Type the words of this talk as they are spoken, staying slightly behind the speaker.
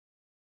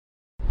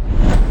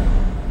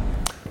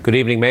Good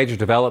evening. Major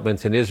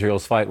developments in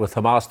Israel's fight with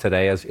Hamas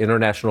today as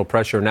international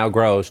pressure now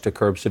grows to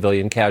curb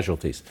civilian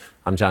casualties.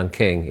 I'm John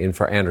King, in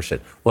for Anderson.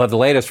 We'll have the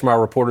latest from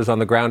our reporters on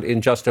the ground in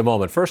just a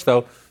moment. First,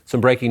 though,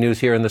 some breaking news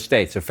here in the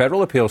States. A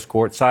federal appeals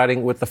court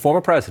siding with the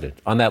former president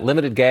on that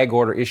limited gag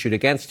order issued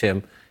against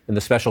him in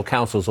the special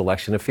counsel's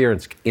election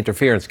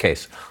interference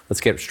case. Let's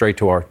get straight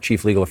to our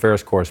chief legal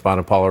affairs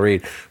correspondent, Paula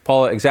Reed.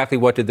 Paula, exactly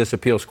what did this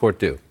appeals court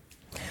do?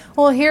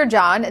 Well, here,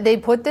 John, they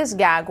put this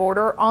gag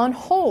order on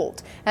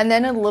hold. And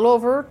then in a little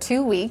over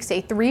 2 weeks,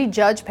 a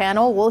 3-judge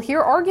panel will hear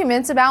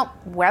arguments about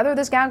whether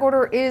this gag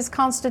order is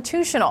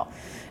constitutional.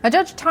 Now,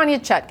 Judge Tanya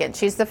Chutkan,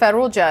 she's the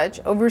federal judge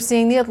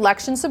overseeing the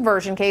election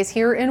subversion case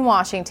here in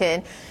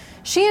Washington.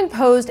 She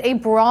imposed a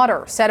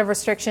broader set of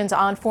restrictions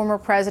on former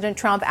President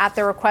Trump at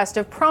the request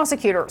of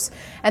prosecutors.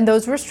 And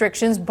those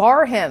restrictions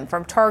bar him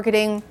from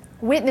targeting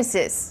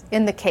witnesses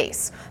in the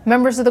case,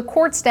 members of the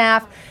court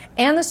staff,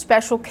 and the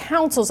special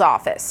counsel's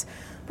office.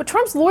 But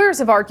Trump's lawyers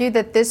have argued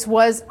that this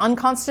was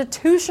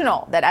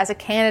unconstitutional, that as a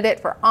candidate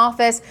for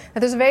office, that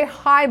there's a very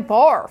high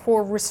bar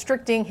for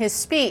restricting his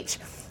speech.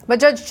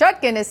 But Judge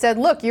Chutkan has said,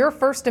 look, your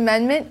First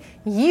Amendment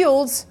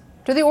yields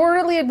to the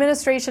orderly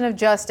administration of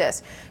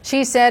justice.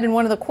 She said in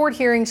one of the court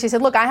hearings, she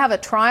said, look, I have a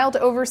trial to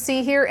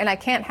oversee here, and I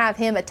can't have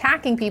him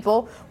attacking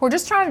people who are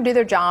just trying to do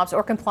their jobs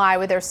or comply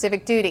with their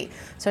civic duty.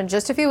 So in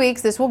just a few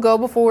weeks, this will go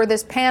before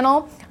this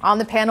panel. On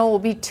the panel will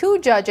be 2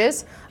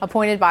 judges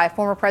appointed by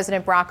former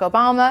President Barack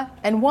Obama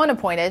and 1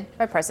 appointed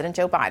by President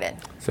Joe Biden.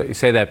 So you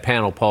say that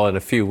panel, Paul, in a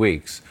few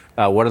weeks.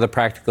 What are the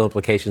practical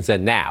implications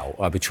then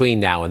between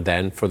now and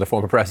then, for the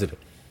former president?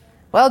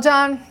 Well,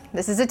 John,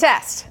 this is a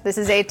test. This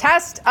is a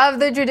test of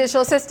the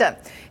judicial system.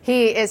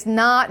 He is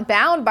not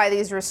bound by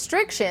these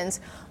restrictions,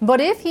 but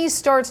if he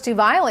starts to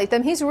violate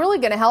them, he's really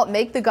going to help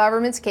make the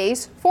government's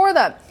case for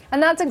them.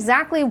 And that's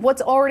exactly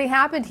what's already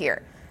happened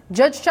here.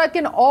 Judge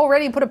Chutkan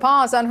already put a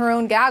pause on her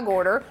own gag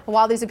order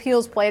while these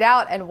appeals played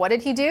out. And what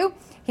did he do?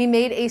 He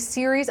made a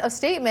series of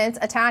statements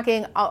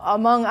attacking,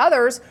 among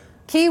others,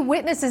 key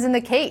witnesses in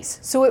the case.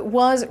 So it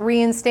was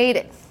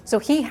reinstated. So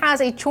he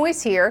has a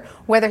choice here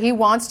whether he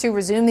wants to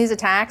resume these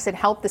attacks and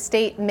help the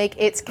state make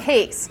its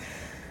case.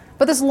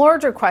 But this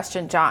larger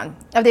question, John,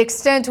 of the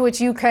extent to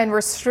which you can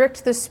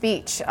restrict the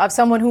speech of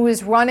someone who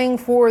is running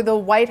for the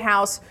White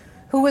House,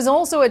 who is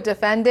also a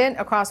defendant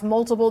across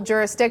multiple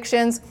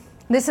jurisdictions,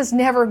 this has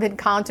never been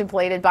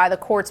contemplated by the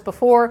courts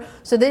before.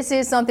 So this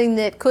is something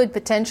that could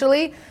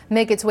potentially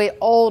make its way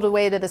all the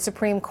way to the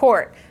Supreme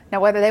Court.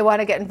 Now, whether they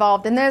want to get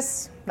involved in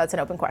this, that's an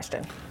open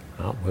question.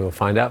 Well, we will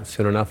find out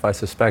soon enough, I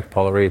suspect.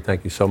 Paula Reed,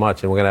 thank you so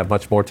much. And we're going to have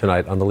much more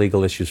tonight on the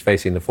legal issues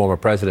facing the former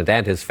president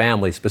and his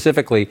family,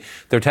 specifically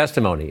their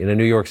testimony in a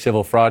New York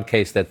civil fraud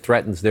case that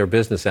threatens their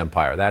business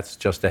empire. That's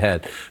just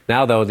ahead.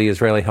 Now, though, the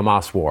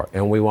Israeli-Hamas war.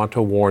 And we want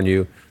to warn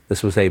you,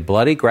 this was a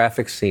bloody,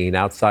 graphic scene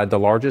outside the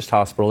largest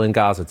hospital in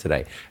Gaza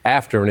today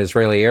after an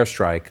Israeli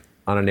airstrike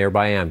on a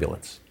nearby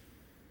ambulance.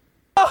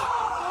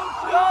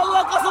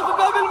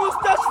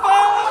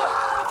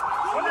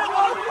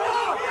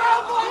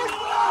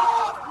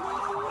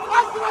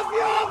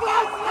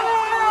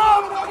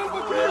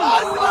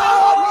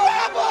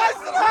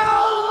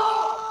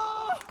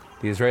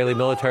 The Israeli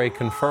military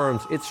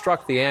confirms it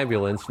struck the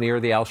ambulance near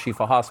the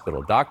Al-Shifa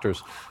hospital.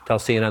 Doctors tell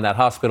CNN that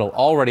hospital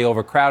already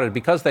overcrowded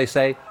because they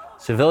say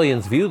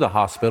civilians view the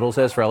hospitals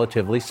as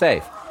relatively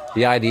safe.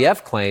 The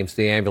IDF claims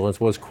the ambulance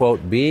was,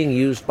 quote, being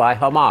used by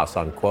Hamas,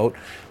 unquote,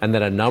 and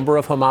that a number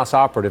of Hamas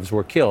operatives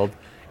were killed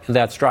in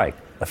that strike.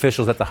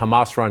 Officials at the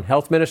Hamas-run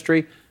health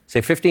ministry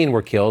say 15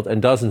 were killed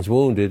and dozens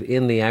wounded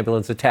in the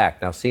ambulance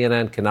attack. Now,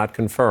 CNN cannot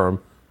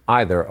confirm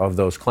either of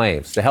those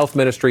claims. The health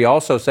ministry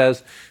also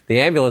says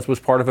the ambulance was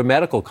part of a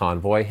medical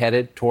convoy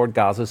headed toward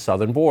Gaza's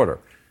southern border.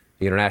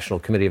 The International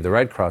Committee of the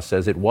Red Cross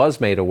says it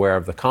was made aware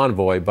of the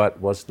convoy, but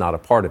was not a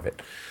part of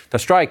it. The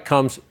strike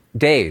comes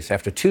days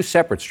after 2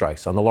 separate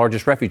strikes on the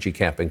largest refugee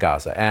camp in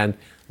Gaza, and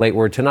late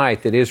word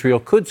tonight that Israel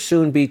could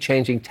soon be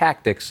changing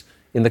tactics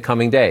in the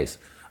coming days.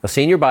 A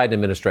senior Biden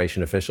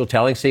administration official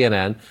telling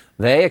CNN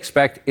they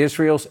expect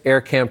Israel's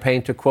air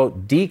campaign to,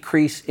 quote,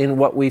 decrease in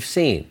what we've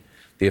seen.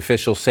 The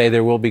officials say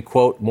there will be,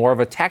 quote, more of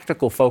a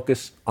tactical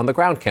focus on the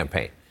ground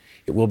campaign.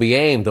 It will be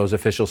aimed, those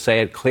officials say,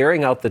 at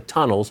clearing out the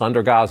tunnels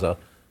under Gaza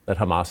that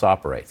Hamas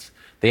operates.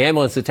 The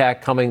ambulance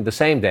attack coming the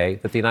same day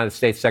that the United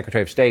States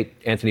Secretary of State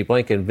Antony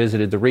Blinken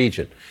visited the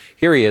region.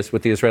 Here he is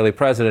with the Israeli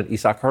President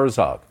Isaac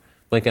Herzog.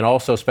 Blinken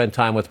also spent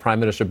time with Prime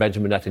Minister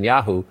Benjamin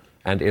Netanyahu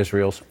and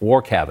Israel's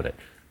war cabinet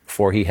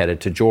before he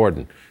headed to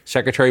Jordan.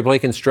 Secretary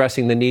Blinken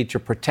stressing the need to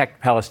protect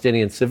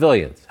Palestinian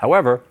civilians.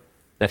 However,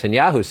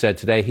 Netanyahu said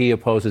today he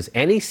opposes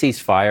any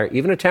ceasefire,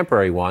 even a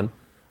temporary one,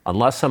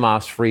 unless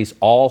Hamas frees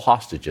all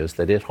hostages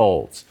that it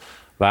holds.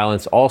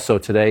 Violence also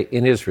today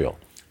in Israel.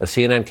 A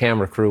CNN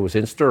camera crew was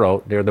in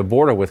Sderot near the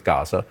border with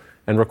Gaza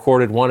and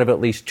recorded one of at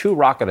least 2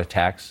 rocket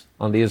attacks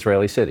on the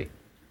Israeli city.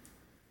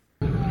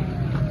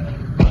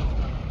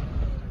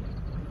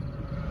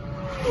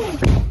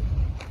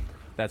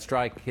 That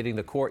strike hitting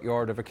the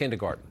courtyard of a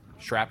kindergarten.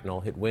 Shrapnel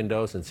hit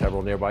windows and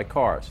several nearby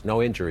cars.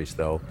 No injuries,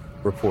 though,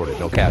 reported.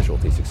 No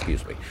casualties,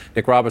 excuse me.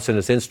 Nick Robinson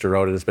is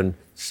Insta has been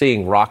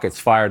seeing rockets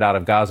fired out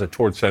of Gaza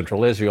towards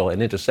central Israel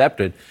and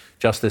intercepted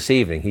just this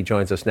evening. He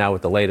joins us now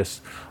with the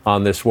latest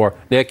on this war.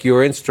 Nick, you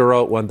were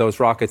Insta when those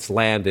rockets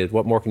landed.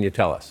 What more can you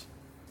tell us?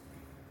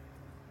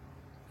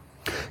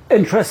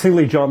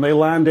 Interestingly, John, they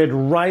landed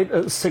right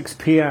at 6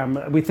 p.m.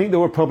 We think they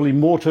were probably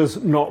mortars,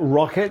 not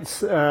rockets.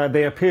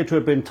 They appear to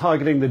have been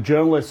targeting the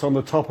journalists on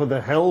the top of the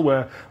hill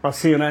where our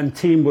CNN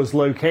team was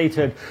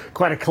located.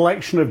 Quite a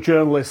collection of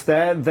journalists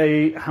there.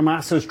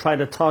 Hamas has tried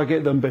to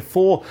target them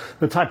before.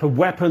 The type of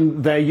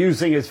weapon they're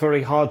using is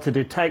very hard to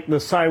detect.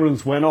 The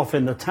sirens went off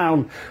in the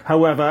town.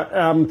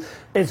 However,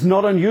 it's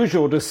not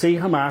unusual to see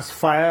Hamas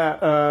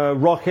fire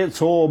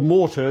rockets or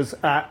mortars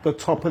at the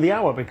top of the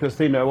hour because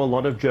they know a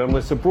lot of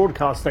journalists are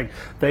broadcasting.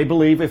 They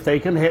believe if they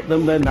can hit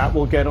them, then that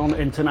will get on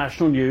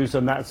international news,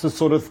 and that's the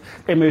sort of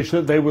image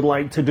that they would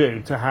like to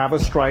do, to have a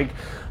strike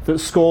that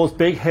scores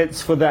big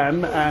hits for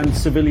them and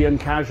civilian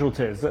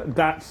casualties.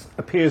 That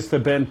appears to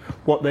have been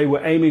what they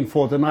were aiming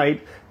for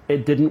tonight.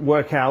 It didn't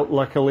work out.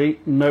 Luckily,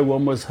 no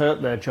one was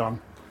hurt there, John.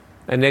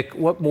 And Nick,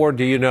 what more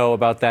do you know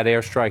about that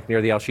airstrike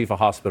near the Al-Shifa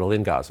hospital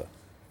in Gaza?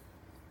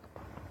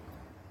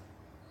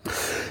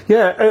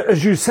 Yeah,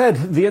 as you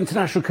said, the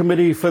International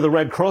Committee for the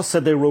Red Cross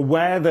said they were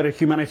aware that a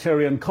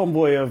humanitarian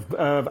convoy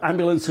of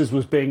ambulances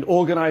was being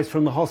organized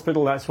from the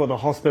hospital. That's what the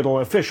hospital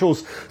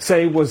officials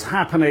say was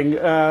happening.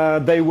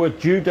 They were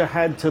due to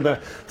head to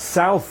the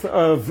south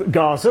of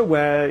Gaza,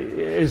 where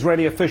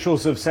Israeli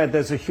officials have said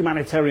there's a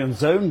humanitarian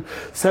zone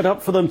set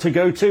up for them to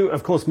go to.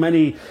 Of course,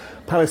 many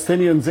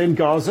Palestinians in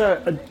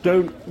Gaza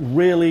don't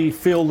really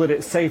feel that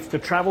it's safe to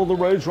travel the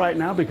roads right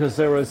now because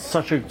there is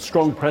such a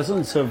strong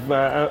presence of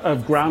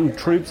ground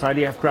troops,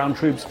 IDF ground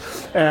troops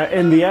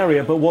in the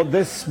area. But what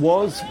this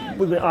was,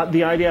 the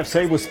IDF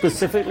say, was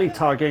specifically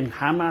targeting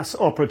Hamas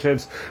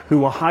operatives who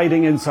were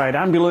hiding inside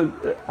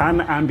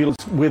an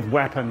ambulance with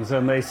weapons.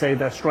 And they say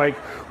their strike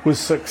was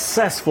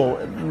successful.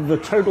 The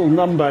total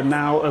number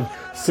now of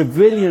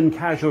civilian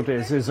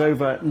casualties is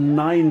over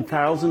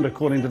 9,000,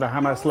 according to the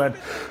Hamas-led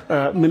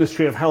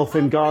Ministry of Health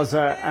in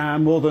Gaza,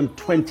 and more than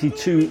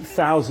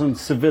 22,000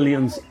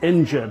 civilians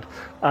injured.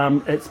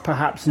 It's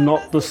perhaps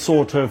not the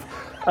sort of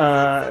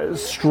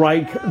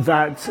strike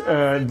that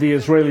the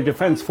Israeli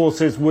Defense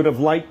Forces would have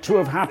liked to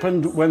have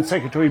happened when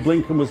Secretary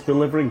Blinken was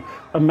delivering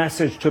a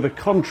message to the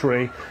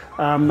contrary.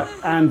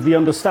 And the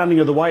understanding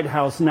of the White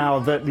House now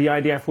that the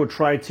IDF would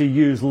try to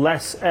use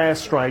less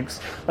airstrikes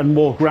and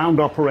more ground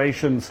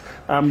operations.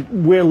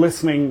 We're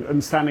listening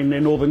and standing near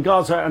northern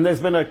Gaza, and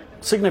there's been a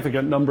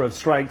significant number of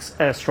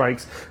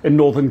airstrikes in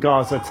northern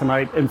Gaza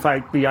tonight. In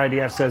fact, the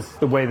IDF says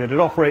the way that it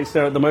operates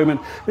there at the moment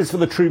is for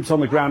the troops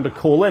on the ground to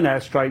call in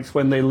airstrikes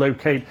when they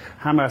locate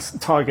Hamas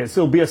targets.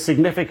 It'll be a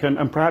significant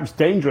and perhaps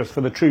dangerous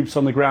for the troops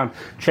on the ground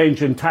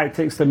change in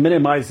tactics to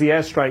minimize the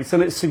airstrikes.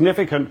 And it's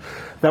significant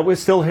that we're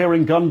still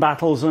hearing gun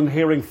battles and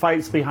hearing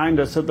fights behind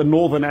us at the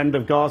northern end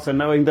of Gaza,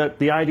 knowing that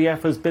the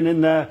IDF has been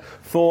in there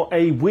for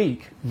a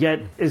week,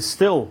 yet is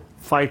still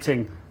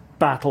fighting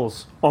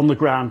battles on the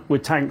ground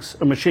with tanks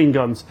and machine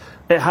guns.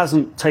 It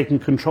hasn't taken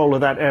control of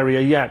that area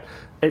yet.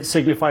 It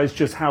signifies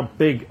just how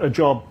big a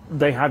job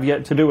they have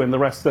yet to do in the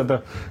rest of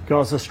the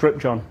Gaza Strip,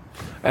 John.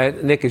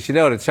 Nick, as you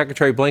noted,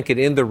 Secretary Blinken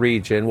in the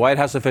region, White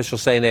House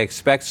officials saying they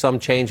expect some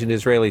change in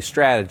Israeli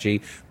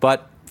strategy.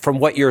 But from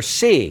what you're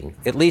seeing,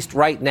 at least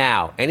right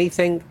now,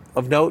 anything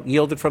of note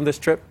yielded from this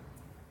trip?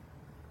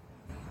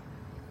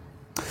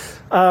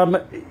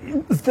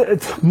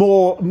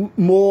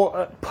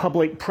 More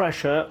public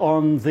pressure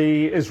on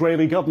the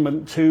Israeli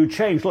government to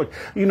change. Look,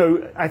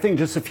 I think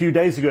just a few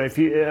days ago,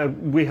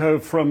 we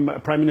heard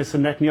from Prime Minister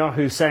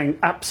Netanyahu saying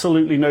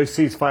absolutely no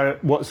ceasefire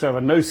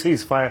whatsoever, no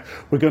ceasefire.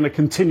 We're going to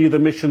continue the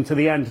mission to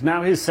the end.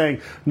 Now he's saying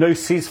no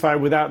ceasefire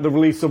without the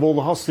release of all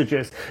the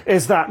hostages.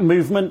 Is that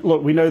movement?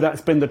 Look, we know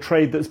that's been the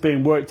trade that's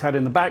being worked at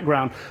in the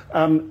background.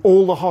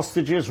 All the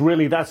hostages,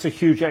 really, that's a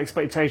huge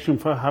expectation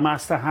for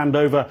Hamas to hand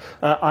over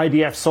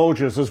IDF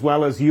soldiers as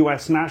well as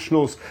U.S.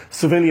 nationals,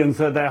 civilians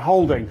that they're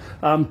holding.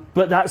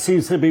 But that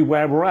seems to be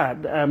where we're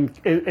at.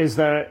 Is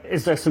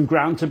there some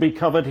ground to be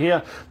covered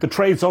here? The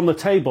trade's on the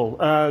table.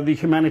 The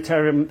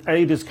humanitarian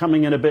aid is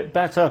coming in a bit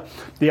better.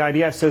 The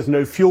IDF says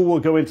no fuel will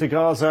go into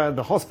Gaza.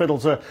 The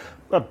hospitals are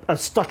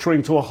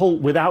stuttering to a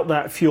halt without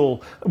that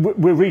fuel.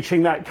 We're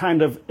reaching that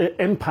kind of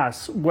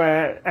impasse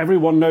where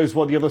everyone knows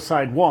what the other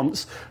side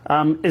wants.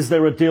 Is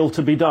there a deal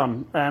to be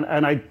done?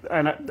 And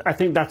I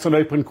think that's an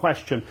open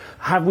question.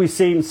 Have we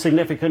seen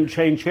significant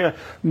change here?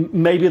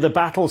 Maybe the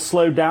battle's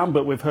slowed down,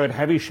 but we've heard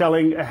heavy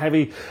shelling,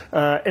 heavy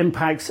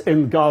impacts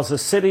in Gaza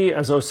City.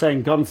 As I was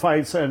saying,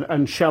 gunfights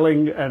and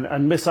shelling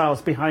and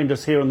missiles behind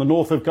us here in the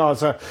north of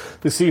Gaza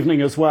this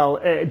evening as well.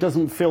 It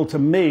doesn't feel to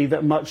me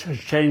that much has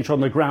changed on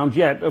the ground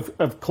yet.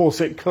 Of course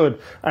it could.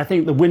 I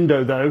think the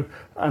window, though,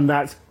 and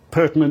that's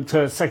pertinent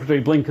to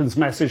Secretary Blinken's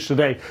message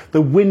today,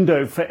 the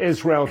window for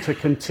Israel to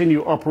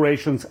continue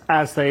operations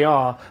as they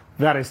are,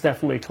 that is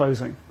definitely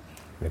closing.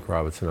 Nick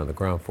Robinson on the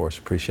ground force.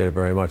 Appreciate it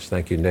very much.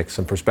 Thank you, Nick.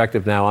 Some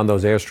perspective now on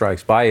those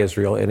airstrikes by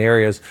Israel in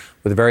areas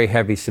with very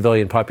heavy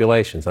civilian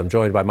populations. I'm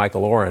joined by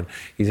Michael Oren.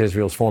 He's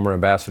Israel's former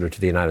ambassador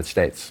to the United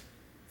States.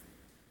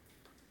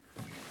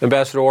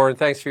 Ambassador Oren,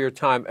 thanks for your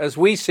time. As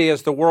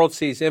the world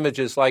sees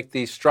images like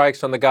these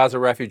strikes on the Gaza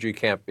refugee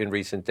camp in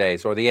recent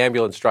days, or the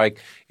ambulance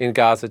strike in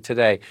Gaza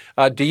today,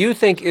 do you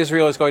think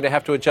Israel is going to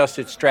have to adjust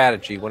its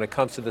strategy when it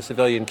comes to the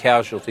civilian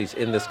casualties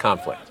in this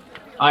conflict?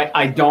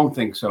 I don't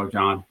think so,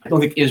 John. I don't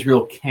think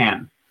Israel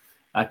can.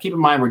 Keep in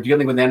mind, we're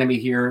dealing with an enemy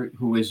here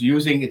who is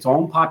using its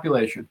own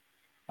population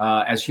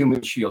as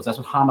human shields. That's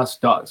what Hamas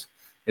does.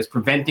 It's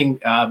preventing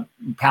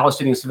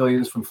Palestinian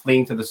civilians from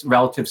fleeing to the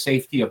relative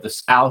safety of the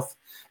south.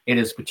 It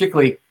is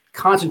particularly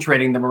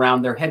concentrating them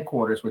around their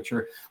headquarters, which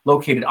are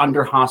located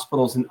under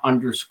hospitals and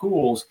under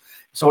schools.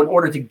 So in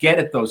order to get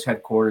at those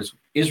headquarters,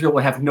 Israel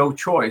will have no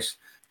choice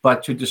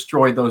but to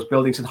destroy those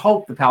buildings and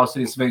hope the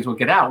Palestinian civilians will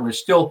get out. We're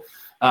still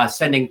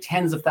sending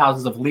tens of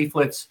thousands of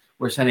leaflets.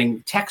 We're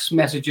sending text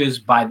messages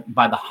by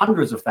the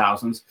hundreds of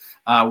thousands.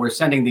 We're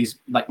sending these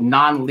like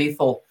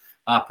non-lethal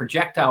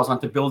projectiles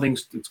onto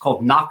buildings. It's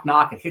called knock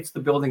knock. It hits the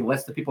building,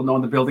 lets the people know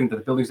in the building that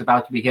the building's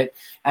about to be hit,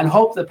 and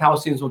hope the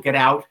Palestinians will get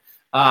out.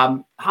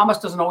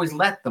 Hamas doesn't always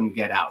let them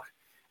get out.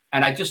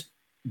 And I just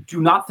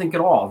do not think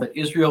at all that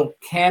Israel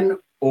can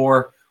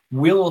or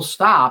will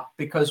stop,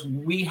 because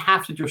we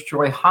have to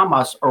destroy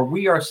Hamas or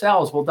we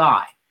ourselves will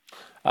die.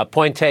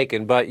 Point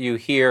taken, but you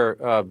hear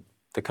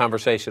the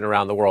conversation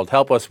around the world.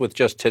 Help us with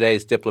just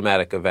today's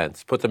diplomatic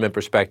events. Put them in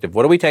perspective.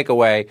 What do we take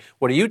away?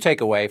 What do you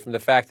take away from the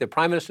fact that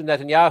Prime Minister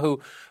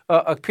Netanyahu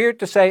appeared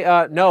to say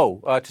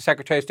no to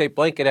Secretary of State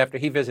Blinken after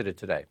he visited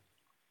today?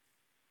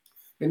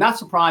 And not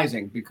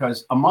surprising,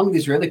 because among the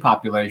Israeli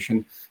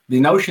population, the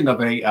notion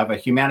of a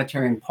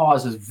humanitarian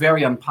pause is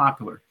very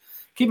unpopular.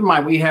 Keep in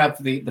mind, we have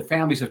the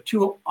families of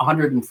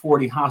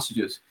 240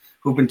 hostages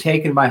who've been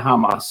taken by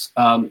Hamas.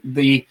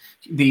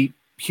 The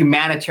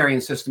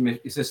humanitarian system,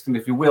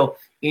 if you will,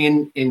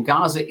 in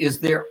Gaza is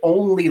their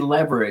only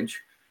leverage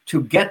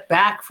to get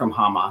back from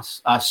Hamas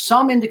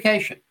some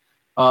indication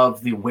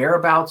of the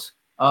whereabouts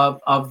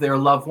of their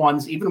loved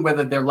ones, even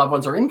whether their loved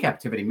ones are in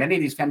captivity. Many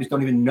of these families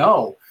don't even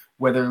know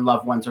whether their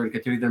loved ones are in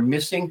captivity. They're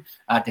missing.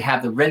 To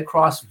have the Red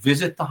Cross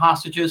visit the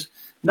hostages,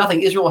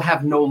 nothing. Israel will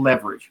have no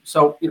leverage.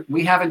 So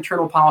we have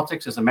internal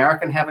politics, as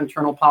Americans have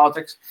internal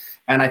politics.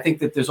 And I think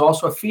that there's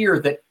also a fear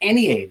that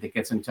any aid that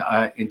gets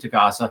into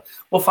Gaza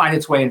will find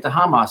its way into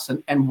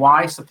Hamas. And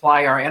why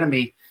supply our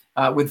enemy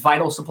with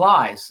vital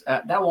supplies?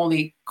 That will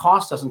only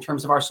cost us in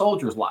terms of our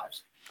soldiers'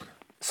 lives.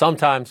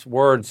 Sometimes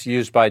words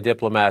used by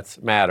diplomats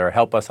matter.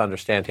 Help us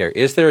understand here.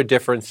 Is there a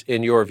difference,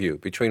 in your view,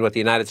 between what the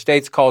United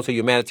States calls a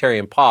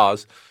humanitarian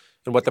pause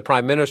and what the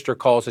Prime Minister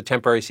calls a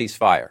temporary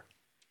ceasefire?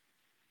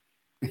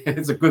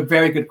 It's a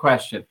very good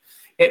question.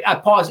 A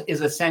pause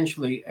is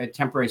essentially a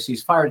temporary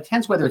ceasefire. It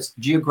depends whether it's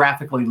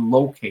geographically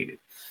located.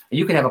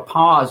 You can have a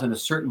pause in a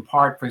certain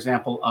part, for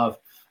example,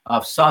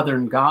 of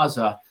southern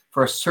Gaza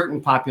for a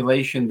certain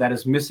population that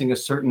is missing a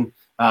certain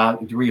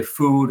degree of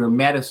food or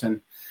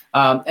medicine.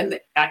 And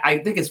I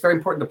think it's very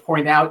important to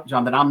point out,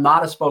 John, that I'm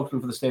not a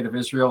spokesman for the state of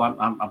Israel.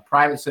 I'm a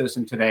private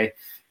citizen today.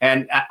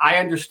 And I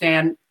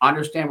understand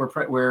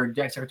where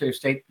Secretary of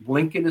State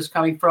Blinken is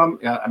coming from.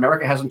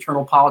 America has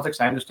internal politics.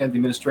 I understand the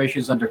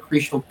administration is under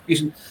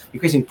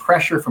increasing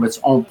pressure from its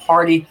own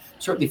party,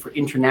 certainly for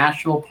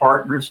international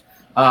partners,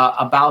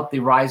 about the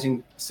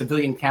rising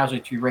civilian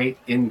casualty rate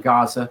in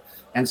Gaza.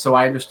 And so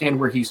I understand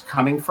where he's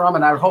coming from.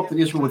 And I would hope that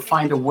Israel would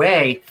find a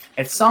way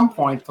at some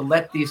point to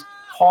let these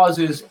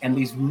pauses and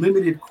these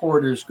limited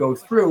corridors go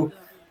through.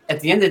 At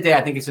the end of the day,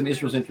 I think it's in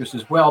Israel's interest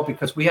as well,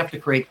 because we have to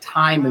create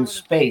time and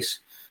space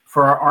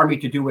for our army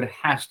to do what it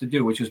has to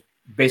do, which is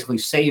basically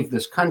save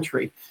this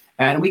country.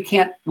 And we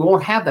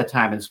won't have that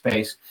time and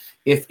space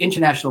if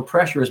international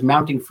pressure is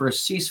mounting for a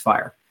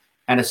ceasefire.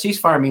 And a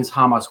ceasefire means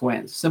Hamas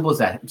wins. Simple as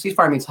that. A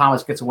ceasefire means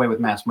Hamas gets away with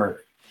mass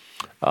murder.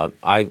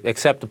 I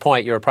accept the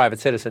point. You're a private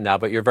citizen now,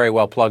 but you're very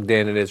well plugged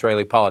in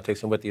Israeli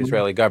politics and with the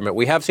Israeli government.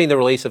 We have seen the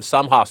release of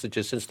some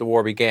hostages since the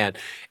war began.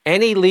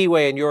 Any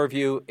leeway, in your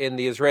view, in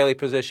the Israeli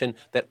position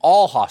that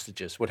all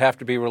hostages would have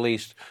to be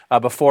released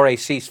before a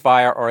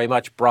ceasefire or a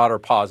much broader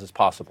pause is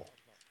possible?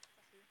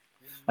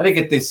 I think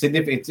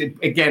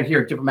again,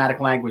 here, diplomatic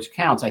language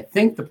counts. I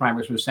think the Prime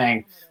Minister was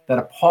saying that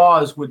a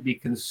pause would be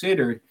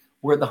considered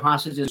were the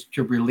hostages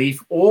to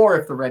relief, or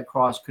if the Red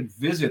Cross could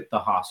visit the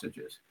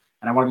hostages.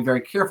 And I want to be very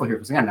careful here,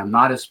 because, again, I'm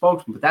not his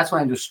spokesman, but that's what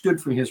I understood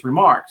from his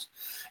remarks.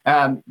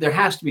 There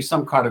has to be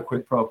some kind of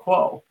quid pro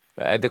quo.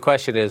 The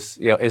question is,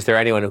 is there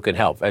anyone who can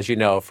help? As you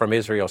know, from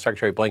Israel,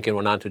 Secretary Blinken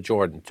went on to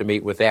Jordan to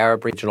meet with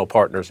Arab regional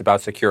partners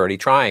about security,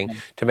 trying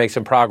to make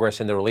some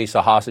progress in the release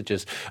of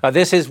hostages.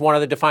 This is one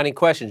of the defining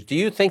questions. Do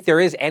you think there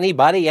is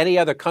anybody, any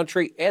other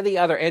country, any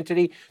other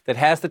entity that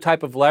has the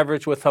type of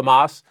leverage with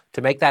Hamas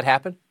to make that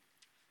happen?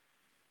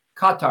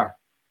 Qatar.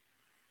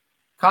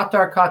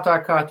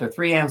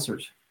 Three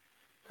answers.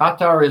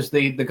 Qatar is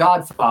the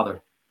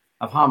godfather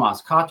of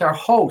Hamas. Qatar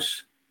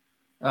hosts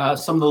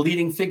some of the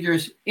leading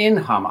figures in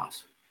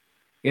Hamas.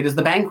 It is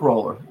the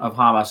bankroller of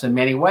Hamas in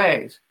many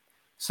ways.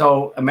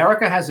 So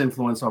America has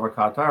influence over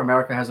Qatar.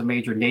 America has a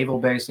major naval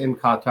base in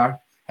Qatar.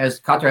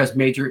 Qatar has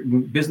major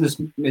business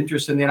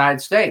interests in the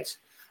United States.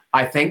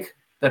 I think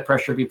that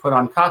pressure be put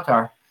on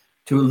Qatar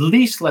to at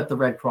least let the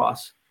Red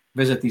Cross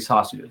visit these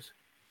hostages.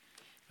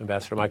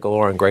 Ambassador Michael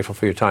Oren, grateful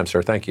for your time,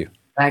 sir. Thank you.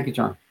 Thank you,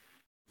 John.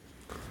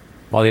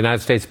 While the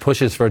United States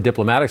pushes for a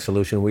diplomatic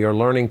solution, we are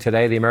learning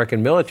today the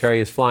American military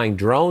is flying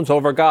drones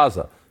over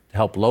Gaza to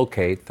help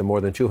locate the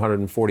more than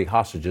 240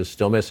 hostages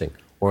still missing.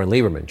 Oren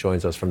Lieberman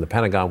joins us from the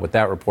Pentagon with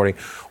that reporting.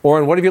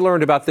 Oren, what have you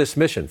learned about this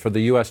mission for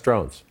the U.S.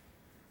 drones?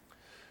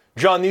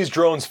 John, these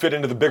drones fit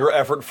into the bigger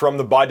effort from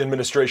the Biden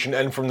administration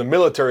and from the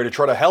military to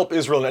try to help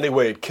Israel in any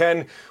way it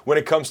can when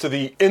it comes to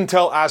the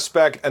intel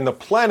aspect and the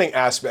planning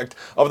aspect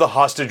of the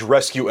hostage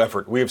rescue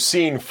effort. We have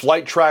seen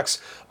flight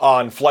tracks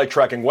on flight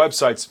tracking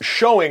websites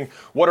showing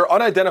what are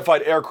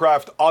unidentified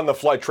aircraft on the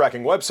flight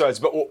tracking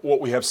websites, but what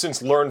we have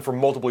since learned from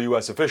multiple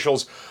U.S.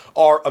 officials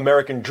are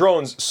American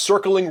drones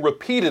circling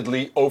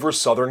repeatedly over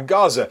southern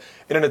Gaza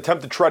in an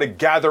attempt to try to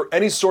gather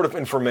any sort of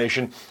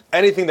information,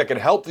 anything that can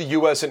help the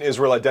U.S. and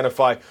Israel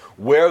identify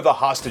where the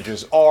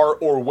hostages are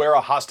or where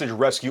a hostage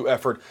rescue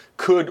effort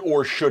could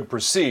or should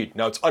proceed.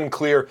 Now, it's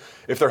unclear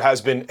if there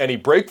has been any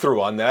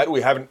breakthrough on that.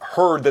 We haven't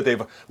heard that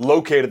they've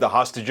located the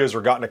hostages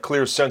or gotten a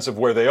clear sense of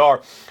where they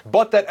are.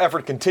 But that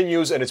effort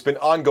continues, and it's been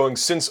ongoing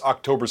since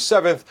October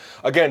 7th,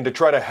 again, to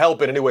try to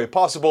help in any way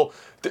possible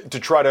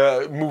to try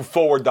to move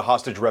forward the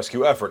hostage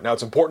rescue effort. Now,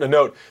 it's important to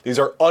note these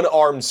are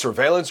unarmed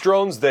surveillance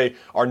drones. They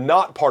are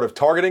not part of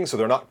targeting, so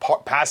they're not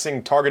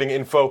passing targeting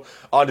info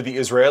onto the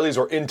Israelis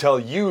or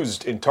intel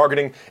used in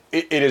targeting.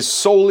 It is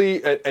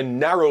solely and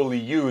narrowly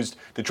used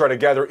to try to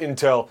gather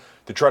intel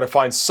to try to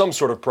find some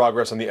sort of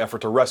progress on the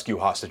effort to rescue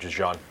hostages,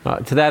 John.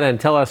 To that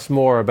end, tell us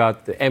more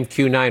about the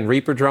MQ-9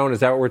 Reaper drone. Is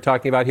that what we're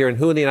talking about here? And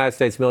who in the United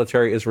States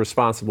military is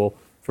responsible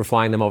for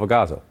flying them over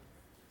Gaza?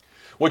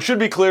 What should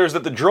be clear is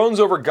that the drones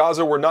over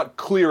Gaza were not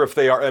clear if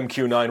they are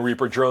MQ-9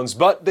 Reaper drones,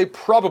 but they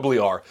probably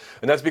are.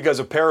 And that's because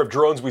a pair of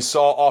drones we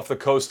saw off the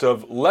coast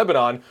of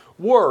Lebanon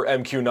were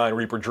MQ-9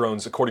 Reaper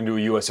drones, according to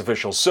a U.S.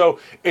 official.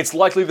 So it's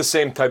likely the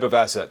same type of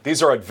asset.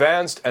 These are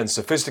advanced and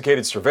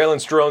sophisticated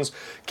surveillance drones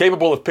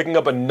capable of picking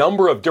up a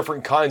number of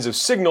different kinds of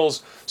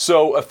signals.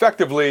 So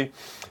effectively,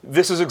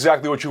 this is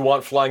exactly what you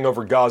want flying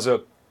over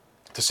Gaza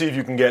to see if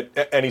you can get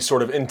any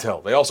sort of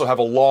intel. They also have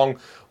a long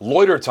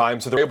loiter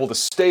time, so they're able to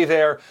stay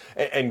there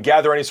and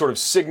gather any sort of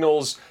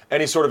signals,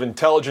 any sort of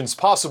intelligence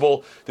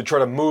possible to try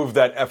to move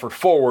that effort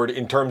forward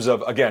in terms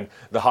of, again,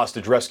 the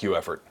hostage rescue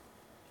effort.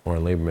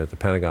 Oren Lieberman at the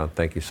Pentagon,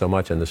 thank you so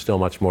much. And there's still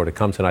much more to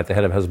come tonight. The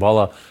head of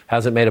Hezbollah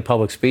hasn't made a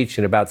public speech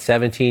in about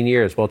 17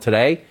 years. Well,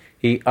 today,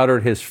 he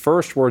uttered his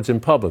first words in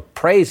public,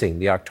 praising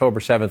the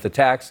October 7th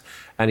attacks,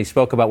 and he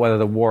spoke about whether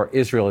the war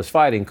Israel is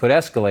fighting could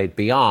escalate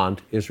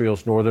beyond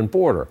Israel's northern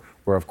border,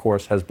 where, of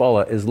course,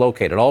 Hezbollah is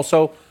located.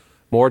 Also,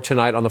 more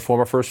tonight on the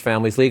former First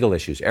Family's legal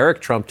issues.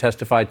 Eric Trump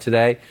testified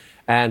today,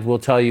 and we'll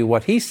tell you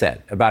what he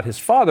said about his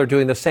father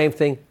doing the same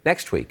thing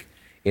next week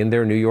in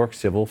their New York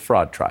civil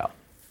fraud trial.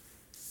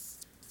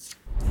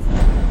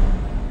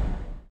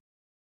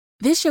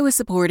 This show is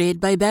supported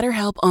by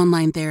BetterHelp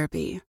Online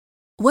Therapy.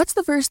 What's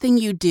the first thing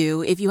you'd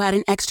do if you had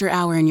an extra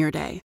hour in your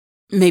day?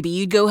 Maybe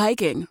you'd go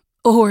hiking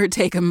or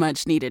take a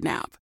much-needed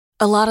nap.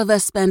 A lot of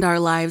us spend our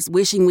lives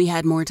wishing we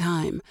had more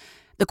time.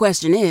 The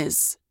question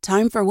is,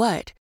 time for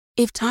what?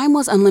 If time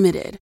was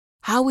unlimited,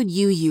 how would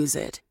you use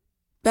it?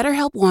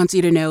 BetterHelp wants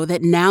you to know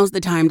that now's the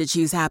time to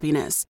choose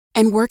happiness,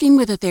 and working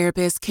with a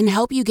therapist can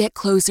help you get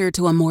closer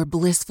to a more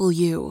blissful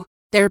you.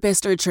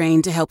 Therapists are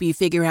trained to help you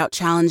figure out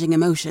challenging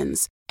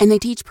emotions, and they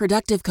teach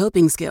productive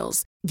coping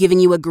skills, giving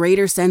you a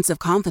greater sense of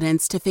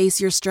confidence to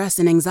face your stress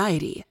and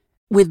anxiety.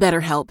 With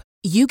BetterHelp,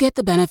 you get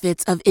the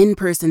benefits of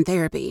in-person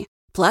therapy.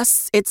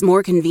 Plus, it's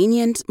more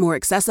convenient, more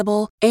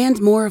accessible,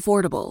 and more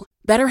affordable.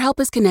 BetterHelp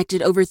has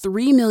connected over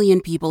 3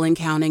 million people and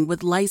counting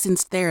with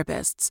licensed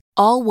therapists,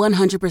 all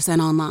 100%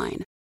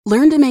 online.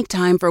 Learn to make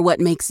time for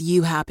what makes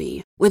you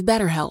happy with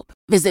BetterHelp.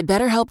 Visit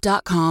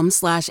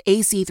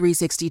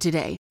BetterHelp.com/AC360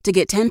 today to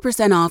get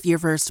 10% off your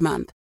first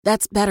month.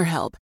 That's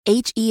BetterHelp,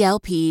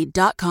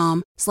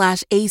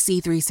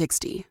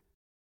 HELP.com/AC360.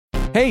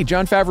 Hey,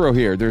 John Favreau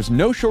here. There's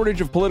no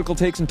shortage of political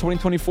takes in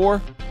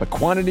 2024, but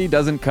quantity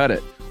doesn't cut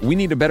it. We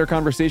need a better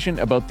conversation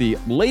about the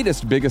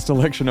latest, biggest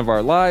election of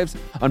our lives.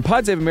 On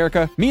Pod Save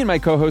America, me and my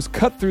co-hosts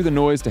cut through the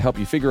noise to help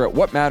you figure out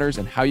what matters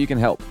and how you can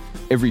help.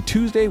 Every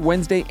Tuesday,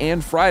 Wednesday,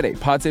 and Friday,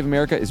 Pod Save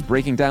America is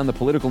breaking down the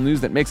political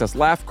news that makes us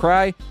laugh,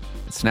 cry,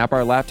 and snap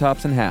our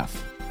laptops in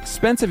half.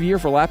 Expensive year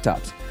for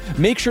laptops.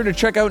 Make sure to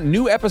check out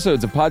new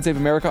episodes of Pod Save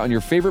America on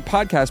your favorite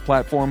podcast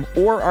platform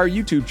or our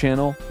YouTube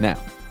channel now.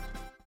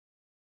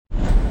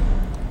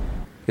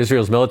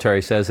 Israel's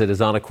military says it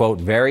is on a, quote,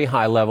 very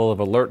high level of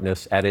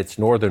alertness at its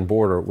northern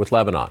border with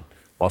Lebanon.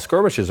 While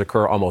skirmishes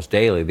occur almost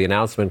daily, the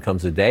announcement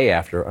comes a day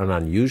after an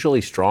unusually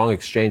strong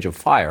exchange of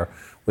fire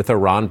with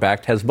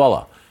Iran-backed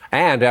Hezbollah.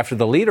 And after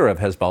the leader of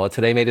Hezbollah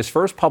today made his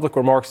first public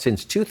remarks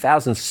since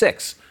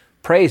 2006,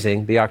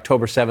 praising the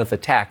October 7th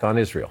attack on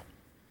Israel.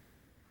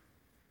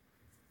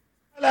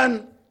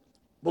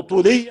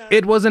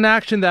 It was an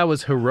action that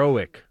was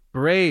heroic,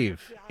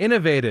 brave,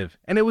 innovative,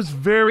 and it was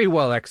very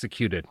well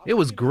executed. It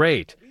was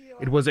great.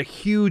 It was a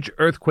huge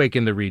earthquake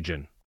in the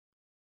region.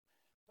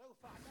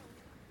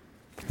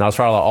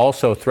 Nasrallah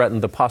also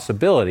threatened the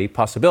possibility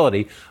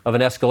of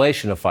an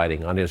escalation of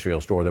fighting on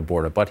Israel's northern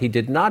border, but he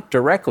did not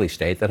directly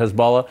state that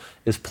Hezbollah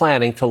is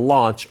planning to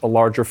launch a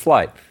larger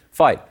fight.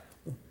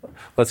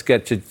 Let's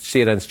get to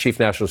CNN's chief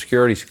national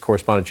security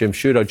correspondent, Jim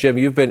Sciutto. Jim,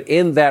 you've been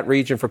in that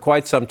region for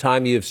quite some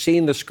time. You've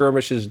seen the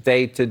skirmishes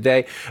day to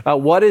day.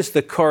 What is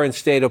the current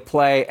state of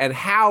play, and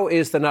how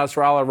is the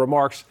Nasrallah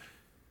remarks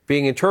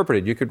being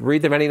interpreted? You could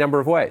read them any number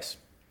of ways.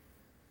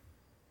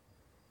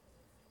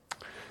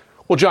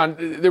 Well, John,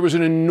 there was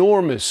an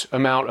enormous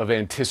amount of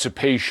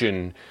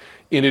anticipation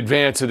in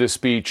advance of this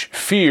speech,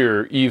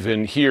 fear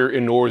even here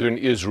in northern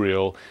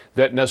Israel,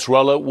 that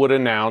Nasrallah would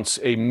announce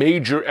a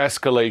major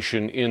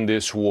escalation in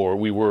this war.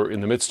 We were in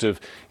the midst of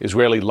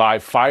Israeli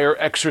live fire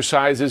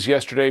exercises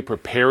yesterday,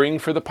 preparing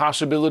for the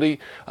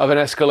possibility of an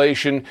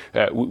escalation.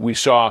 We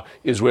saw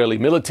Israeli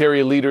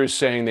military leaders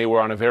saying they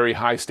were on a very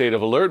high state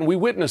of alert, and we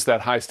witnessed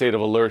that high state of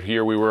alert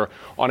here. We were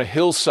on a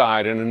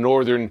hillside in a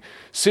northern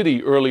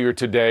city earlier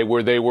today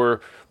where they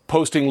were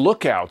posting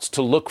lookouts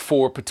to look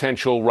for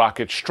potential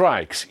rocket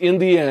strikes. In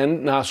the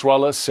end,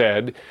 Nasrallah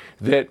said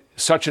that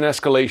such an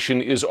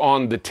escalation is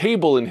on the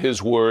table, in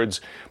his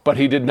words, but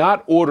he did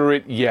not order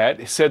it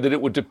yet. He said that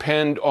it would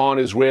depend on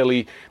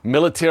Israeli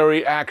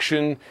military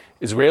action,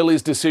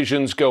 Israelis'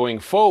 decisions going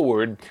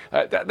forward.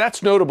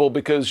 That's notable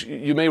because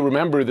you may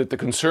remember that the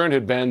concern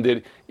had been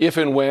that if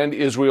and when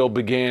Israel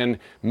began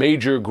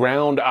major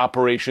ground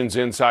operations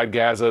inside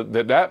Gaza,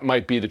 that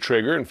might be the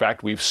trigger. In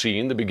fact, we've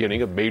seen the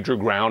beginning of major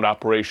ground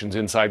operations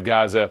inside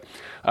Gaza,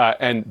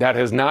 and that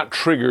has not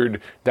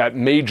triggered that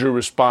major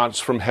response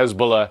from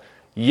Hezbollah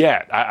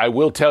yet. I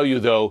will tell you,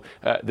 though,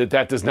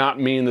 that does not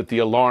mean that the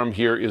alarm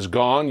here is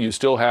gone. You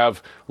still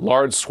have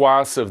large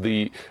swaths of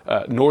the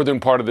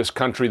northern part of this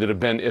country that have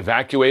been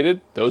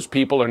evacuated. Those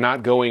people are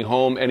not going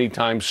home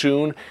anytime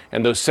soon.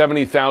 And those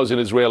 70,000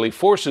 Israeli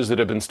forces that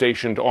have been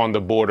stationed on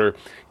the border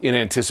in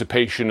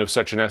anticipation of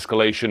such an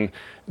escalation,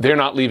 they're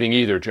not leaving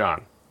either,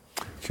 John.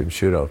 Jim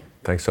Sciutto,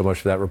 thanks so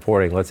much for that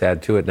reporting. Let's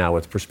add to it now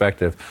with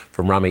perspective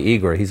from Rami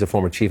Igor. He's a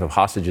former chief of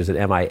hostages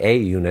at MIA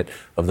unit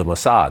of the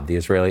Mossad, the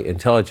Israeli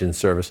intelligence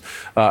service.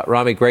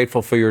 Rami,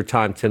 grateful for your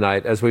time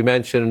tonight. As we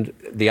mentioned,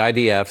 the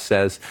IDF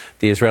says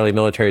the Israeli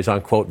military is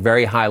on, quote,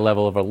 very high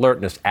level of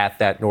alertness at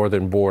that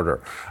northern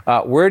border.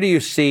 Where do you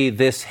see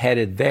this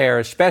headed there,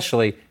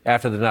 especially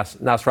after the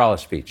Nasrallah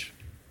speech?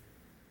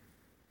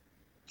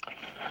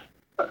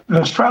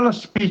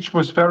 Nasrallah's speech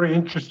was very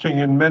interesting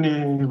in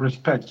many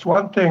respects.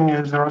 One thing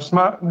is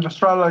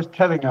Nasrallah is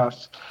telling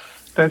us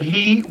that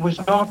he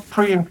was not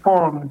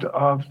pre-informed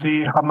of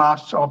the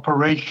Hamas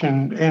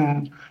operation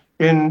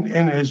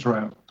in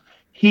Israel.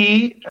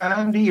 He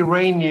and the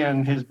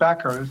Iranian, his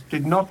backers,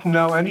 did not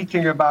know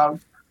anything about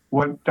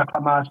what the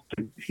Hamas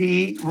did.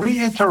 He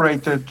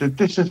reiterated that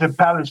this is a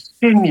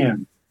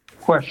Palestinian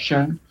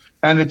question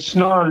and it's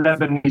not a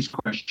Lebanese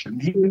question.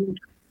 He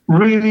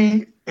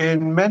really,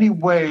 in many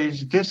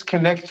ways,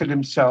 disconnected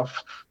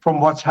himself from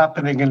what's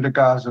happening in the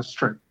Gaza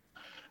Strip.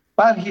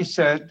 But he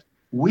said,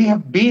 we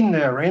have been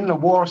there in the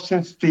war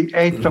since the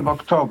 8th of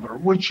October,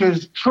 which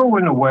is true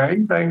in a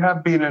way. They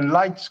have been in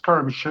light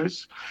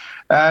skirmishes,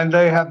 and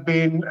they have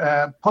been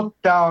put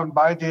down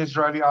by the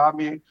Israeli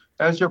army,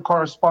 as your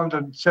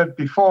correspondent said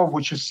before,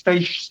 which is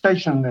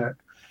stationed there.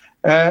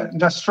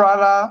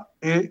 Nasrallah,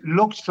 it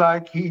looks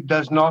like he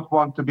does not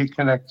want to be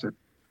connected.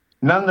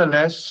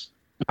 Nonetheless,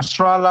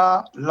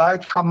 Nasrallah,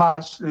 like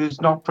Hamas,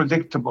 is not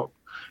predictable.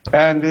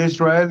 And the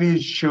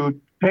Israelis should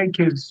take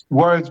his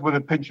words with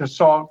a pinch of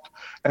salt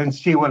and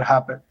see what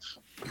happens.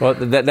 Well,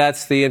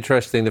 that's the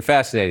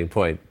fascinating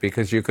point,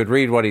 because you could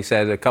read what he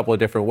said a couple of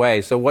different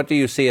ways. So what do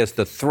you see as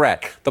the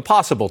threat, the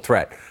possible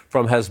threat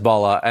from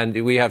Hezbollah?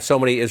 And we have so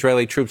many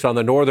Israeli troops on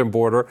the northern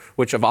border,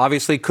 which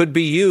obviously could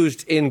be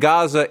used in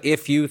Gaza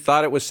if you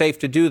thought it was safe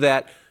to do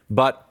that.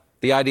 But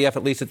the IDF,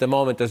 at least at the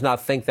moment, does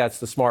not think that's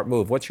the smart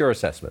move. What's your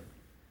assessment?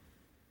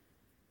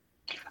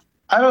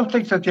 I don't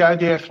think that the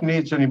IDF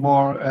needs any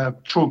more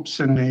troops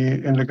in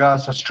the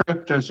Gaza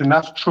Strip. There's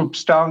enough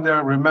troops down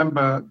there.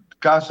 Remember,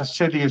 Gaza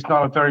City is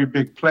not a very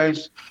big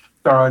place.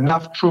 There are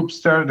enough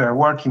troops there. They're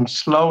working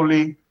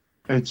slowly.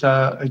 It's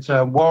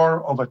a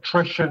war of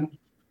attrition.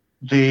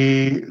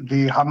 The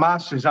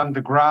Hamas is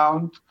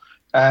underground,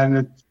 and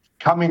it's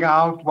coming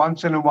out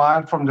once in a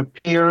while from the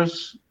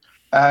piers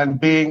and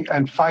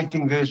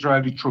fighting the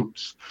Israeli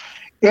troops.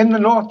 In the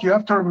north, you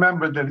have to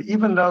remember that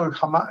even though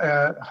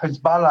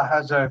Hezbollah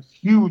has a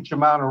huge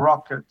amount of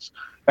rockets,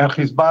 and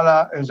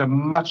Hezbollah is a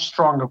much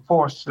stronger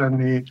force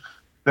than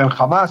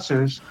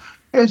Hamas is,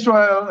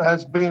 Israel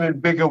has been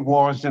in bigger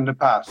wars in the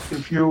past.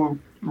 If you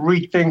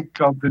rethink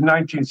of the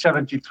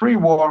 1973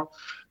 war,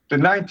 the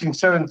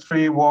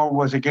 1973 war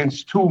was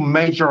against two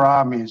major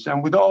armies.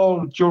 And with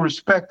all due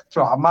respect to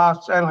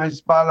Hamas and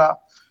Hezbollah,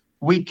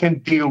 we can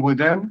deal with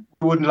them.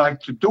 We wouldn't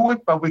like to do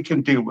it, but we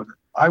can deal with it.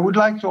 I would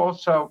like to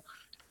also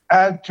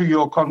add to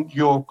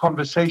your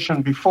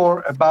conversation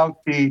before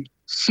about the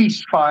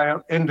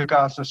ceasefire in the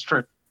Gaza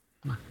Strip.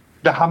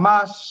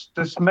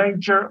 This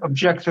major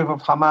objective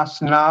of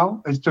Hamas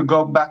now is to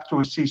go back to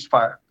a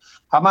ceasefire.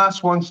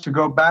 Hamas wants to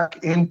go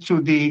back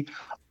into the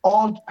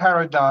old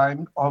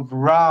paradigm of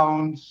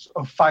rounds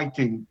of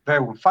fighting. They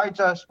will fight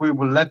us, we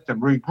will let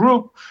them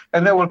regroup,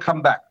 and they will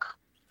come back.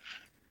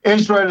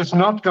 Israel is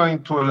not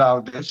going to allow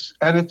this,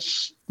 and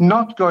it's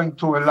not going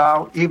to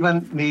allow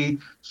even the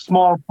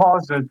small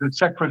pauses that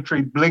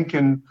Secretary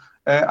Blinken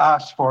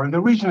asked for. And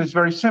the reason is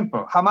very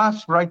simple.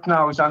 Hamas right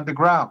now is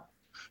underground.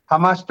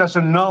 Hamas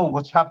doesn't know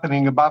what's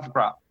happening above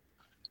ground.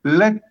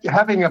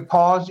 Having a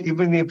pause,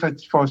 even if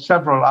it's for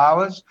several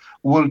hours,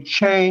 will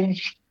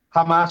change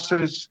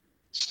Hamas's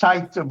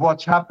sight of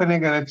what's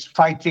happening and its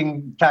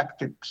fighting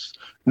tactics.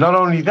 Not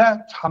only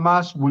that,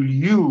 Hamas will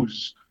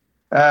use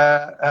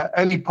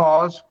any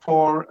pause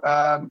for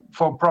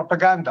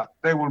propaganda.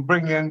 They will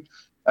bring in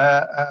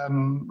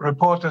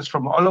reporters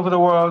from all over the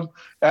world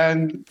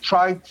and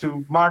try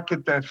to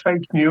market their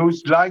fake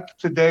news, like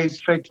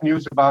today's fake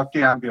news about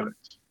the ambulance.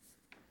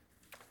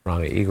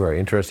 Rami Igor,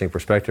 interesting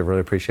perspective. Really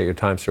appreciate your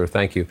time, sir.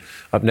 Thank you.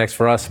 Up next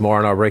for us, more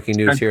on our breaking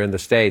news here in the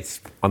States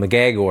on the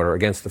gag order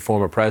against the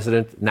former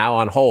president, now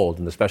on hold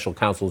in the special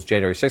counsel's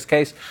January 6th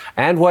case,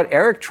 and what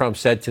Eric Trump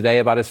said today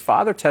about his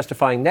father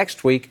testifying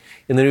next week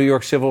in the New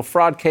York civil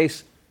fraud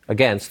case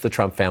against the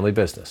Trump family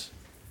business.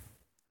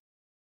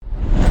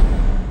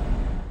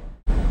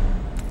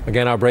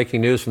 Again, our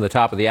breaking news from the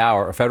top of the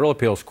hour. A federal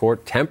appeals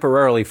court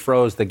temporarily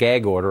froze the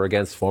gag order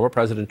against former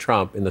President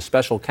Trump in the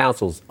special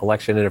counsel's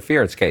election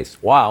interference case,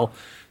 while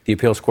the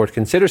appeals court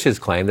considers his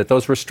claim that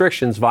those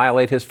restrictions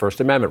violate his First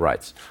Amendment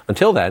rights.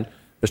 Until then,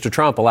 Mr.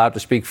 Trump allowed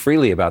to speak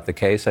freely about the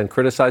case and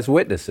criticize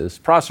witnesses,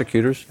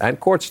 prosecutors, and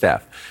court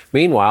staff.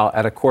 Meanwhile,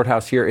 at a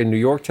courthouse here in New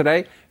York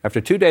today, after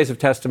 2 days of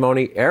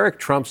testimony, Eric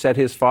Trump said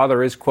his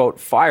father is, quote,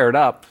 fired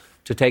up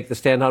to take the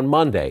stand on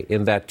Monday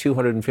in that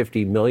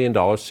 $250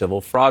 million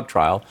civil fraud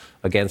trial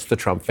against the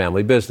Trump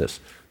family business.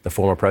 The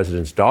former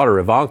president's daughter,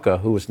 Ivanka,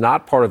 who was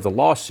not part of the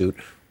lawsuit,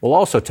 will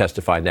also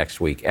testify next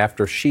week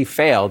after she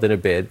failed in a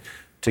bid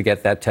to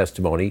get that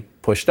testimony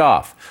pushed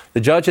off.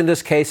 The judge in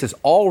this case has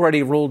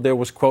already ruled there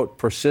was, quote,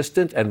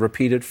 persistent and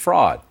repeated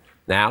fraud.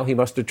 Now he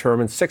must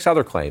determine 6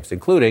 other claims,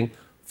 including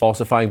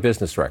falsifying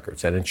business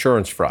records and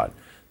insurance fraud.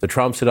 The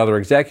Trumps and other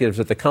executives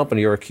at the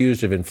company are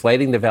accused of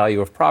inflating the value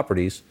of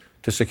properties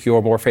to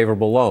secure more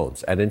favorable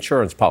loans and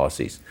insurance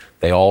policies.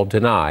 They all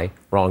deny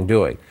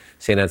wrongdoing.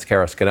 CNN's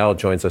Kara Scannell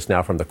joins us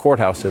now from the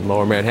courthouse in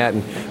Lower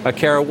Manhattan.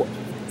 Kara,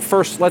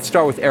 first, let's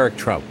start with Eric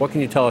Trump. What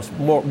can you tell us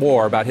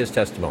more about his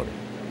testimony?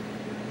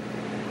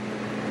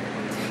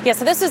 Yeah,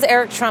 so this was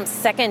Eric Trump's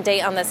second day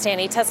on the stand.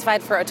 He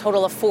testified for a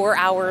total of 4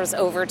 hours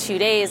over 2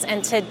 days.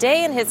 And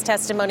today in his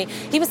testimony,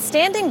 he was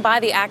standing by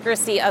the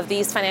accuracy of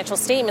these financial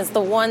statements, the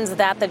ones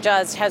that the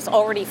judge has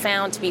already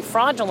found to be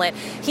fraudulent.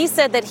 He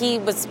said that he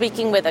was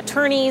speaking with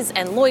attorneys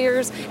and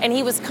lawyers, and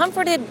he was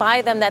comforted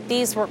by them that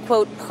these were,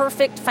 quote,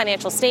 perfect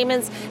financial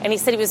statements. And he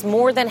said he was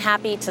more than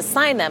happy to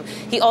sign them.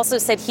 He also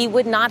said he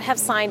would not have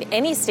signed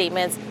any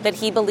statements that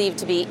he believed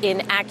to be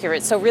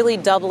inaccurate. So really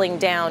doubling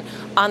down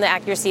on the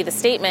accuracy of the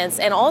statements.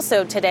 And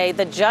also today,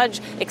 the judge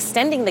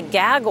extending the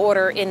gag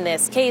order in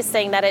this case,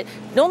 saying that it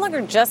no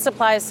longer just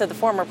applies to the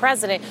former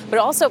president, but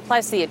also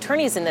applies to the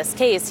attorneys in this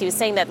case. He was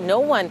saying that no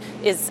one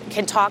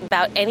can talk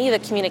about any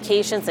of the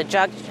communications the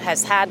judge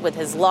has had with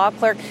his law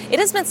clerk. It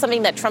has been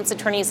something that Trump's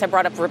attorneys have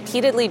brought up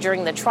repeatedly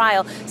during the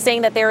trial,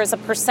 saying that there is a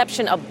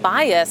perception of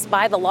bias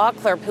by the law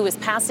clerk who is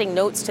passing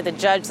notes to the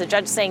judge. The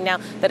judge saying now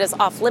that is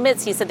off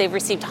limits. He said they've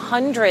received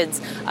hundreds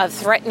of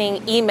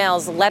threatening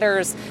emails,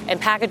 letters, and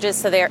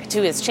packages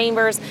to his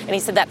chambers, and he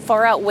said that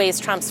far outweighs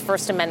Trump's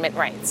First Amendment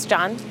rights.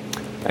 John?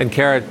 And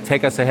Kara,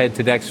 take us ahead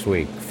to next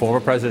week. Former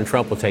President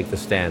Trump will take the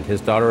stand. His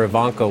daughter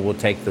Ivanka will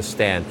take the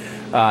stand.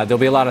 There'll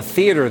be a lot of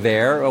theater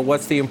there.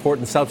 What's the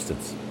important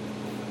substance?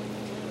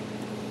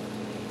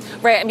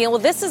 Right. I mean, well,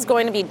 this is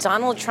going to be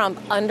Donald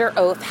Trump under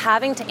oath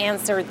having to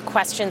answer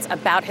questions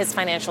about his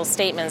financial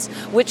statements,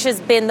 which has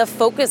been the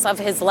focus of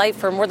his life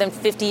for more than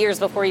 50 years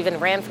before he even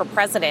ran for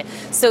president.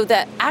 So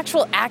the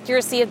actual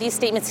accuracy of these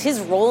statements, his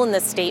role in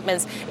the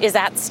statements is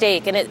at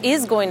stake. And it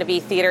is going to be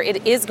theater.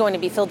 It is going to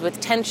be filled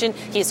with tension.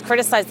 He's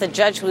criticized the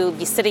judge who will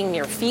be sitting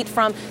near feet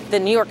from. The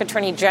New York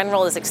Attorney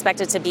General is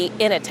expected to be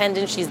in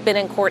attendance. She's been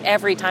in court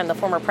every time the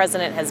former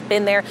president has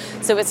been there.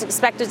 So it's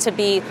expected to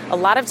be a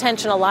lot of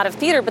tension, a lot of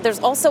theater. But there's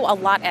also a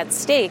lot at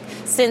stake,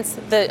 since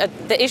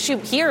the issue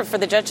here for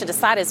the judge to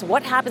decide is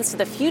what happens to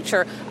the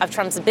future of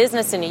Trump's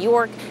business in New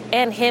York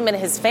and him and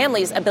his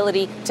family's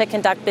ability to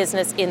conduct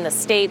business in the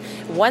state.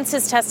 Once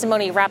his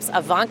testimony wraps,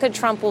 Ivanka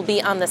Trump will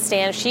be on the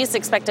stand. She's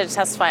expected to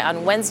testify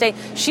on Wednesday.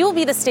 She will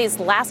be the state's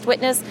last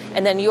witness,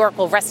 and then New York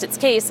will rest its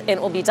case, and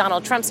it will be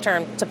Donald Trump's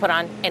turn to put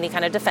on any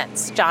kind of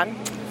defense. John?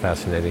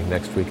 Fascinating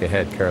next week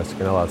ahead. Kara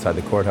Scannell outside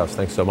the courthouse.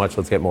 Thanks so much.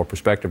 Let's get more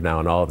perspective now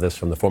on all of this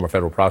from the former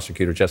federal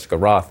prosecutor Jessica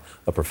Roth,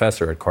 a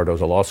professor at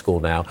Cardozo Law School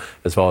now,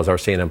 as well as our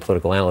CNN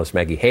political analyst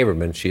Maggie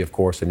Haberman. She, of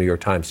course, a New York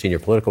Times senior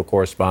political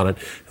correspondent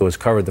who has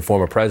covered the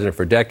former president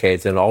for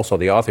decades, and also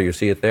the author, you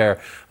see it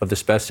there, of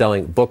this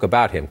best-selling book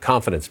about him,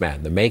 Confidence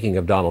Man, The Making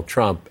of Donald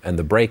Trump and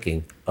the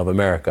Breaking of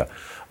America.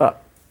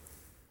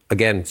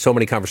 Again, so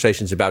many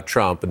conversations about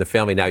Trump and the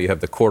family. Now you have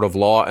the court of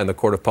law and the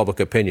court of public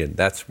opinion.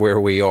 That's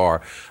where we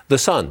are. The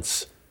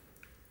sons,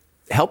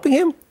 helping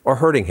him or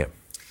hurting him?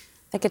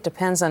 I think it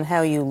depends on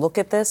how you look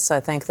at this.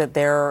 I think that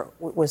there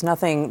was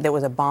nothing that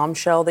was a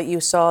bombshell that you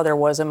saw. There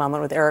was a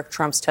moment with Eric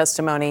Trump's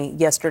testimony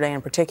yesterday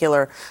in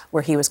particular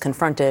where he was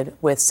confronted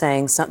with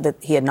saying that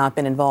he had not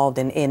been involved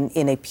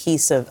in a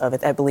piece of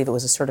it. I believe it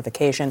was a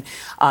certification.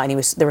 And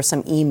there were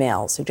some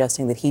emails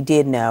suggesting that he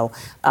did know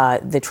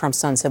the Trump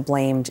sons had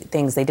blamed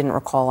things they didn't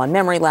recall on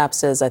memory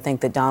lapses. I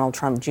think that Donald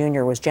Trump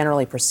Jr. was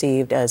generally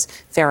perceived as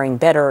faring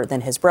better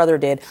than his brother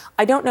did.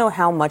 I don't know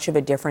how much of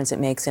a difference it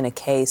makes in a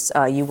case.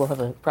 You will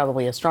have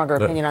probably a stronger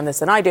opinion on this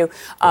than I do.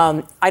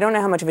 I don't know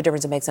how much of a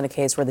difference it makes in a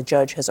case where the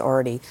judge has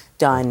already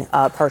done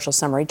partial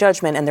summary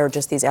judgment and there are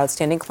just these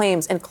outstanding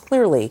claims, and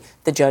clearly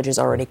the judge is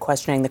already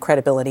questioning the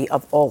credibility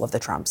of all of the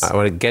Trumps. I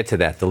want to get to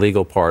that, the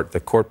legal part,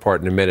 the court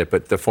part in a minute,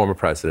 but the former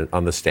president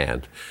on the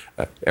stand,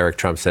 Eric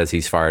Trump says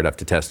he's fired up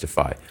to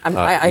testify.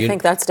 I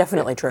think that's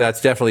definitely true. That's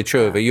definitely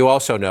true, but you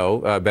also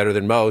know, better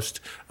than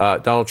most,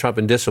 Donald Trump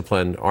and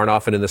discipline aren't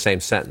often in the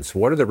same sentence.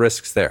 What are the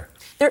risks there?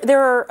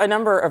 There are a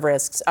number of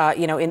risks.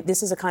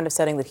 This is a kind of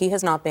setting that he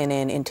has not been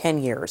in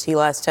 10 years. He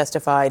last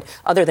testified,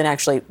 other than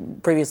actually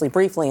previously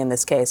briefly in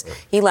this case,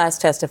 he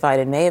last testified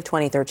in May of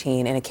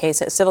 2013 in a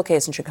civil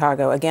case in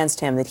Chicago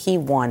against him that he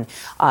won.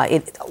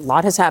 A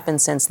lot has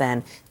happened since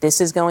then. This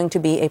is going to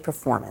be a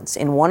performance.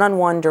 In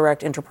one-on-one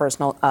direct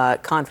interpersonal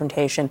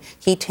confrontation,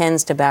 he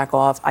tends to back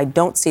off. I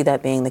don't see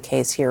that being the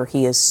case here.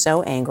 He is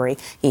so angry.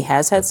 He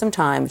has had some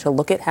time to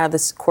look at how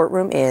this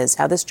courtroom is,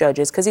 how this judge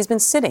is, because he's been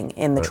sitting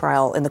in the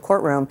trial in the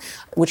courtroom,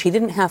 which he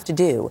didn't have to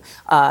do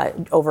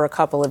over a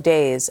couple of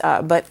days.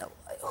 But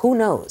who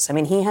knows? I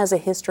mean, he has a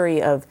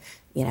history of,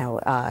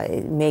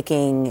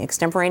 making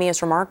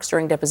extemporaneous remarks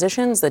during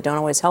depositions that don't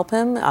always help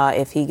him.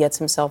 If he gets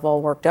himself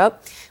all worked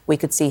up, we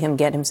could see him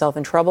get himself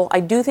in trouble. I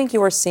do think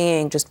you are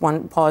seeing, just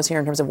one pause here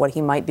in terms of what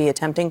he might be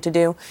attempting to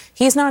do.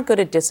 He's not good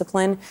at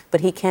discipline,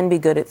 but he can be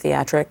good at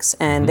theatrics.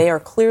 And they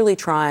are clearly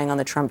trying on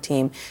the Trump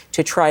team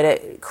to try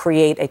to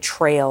create a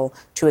trail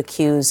to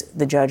accuse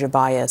the judge of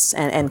bias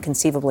and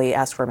conceivably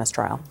ask for a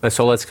mistrial.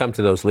 So let's come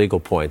to those legal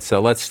points.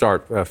 So let's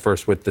start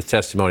first with the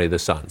testimony of the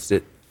sons.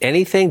 Did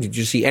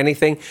you see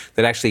anything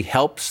that actually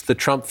helps the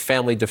Trump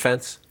family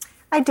defense?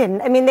 I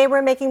didn't. I mean, they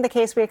were making the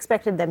case we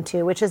expected them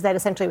to, which is that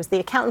essentially it was the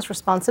accountant's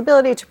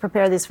responsibility to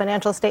prepare these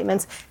financial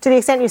statements. To the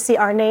extent you see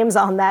our names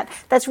on that,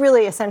 that's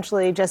really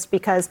essentially just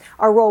because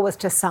our role was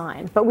to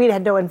sign. But we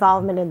had no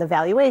involvement in the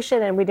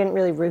valuation, and we didn't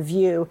really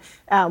review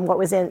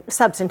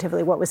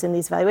substantively what was in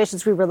these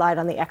valuations. We relied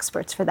on the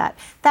experts for that.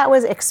 That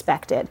was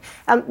expected.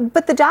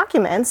 But the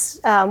documents,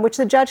 which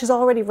the judge has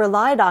already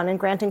relied on in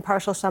granting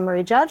partial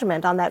summary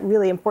judgment on that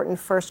really important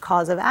first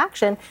cause of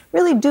action,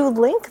 really do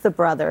link the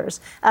brothers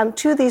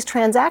to these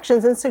transactions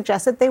and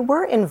suggest that they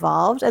were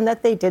involved and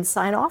that they did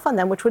sign off on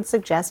them, which would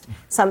suggest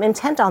some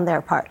intent on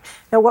their part.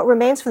 Now, what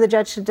remains for the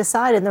judge to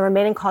decide in the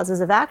remaining causes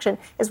of action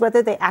is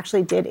whether they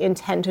actually did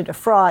intend to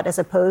defraud, as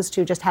opposed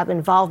to just have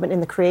involvement in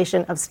the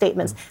creation of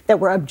statements that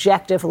were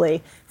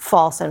objectively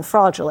false and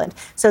fraudulent.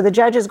 So the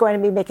judge is going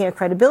to be making a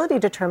credibility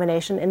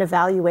determination in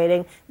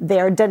evaluating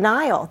their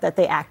denial that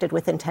they acted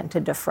with intent to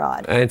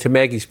defraud. And to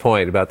Maggie's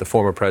point about the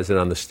former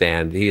president on the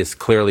stand, he is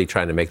clearly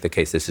trying to make the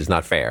case this is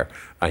not fair.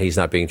 He's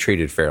not being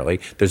treated fairly.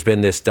 There's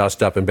been this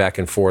dust up and back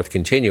and forth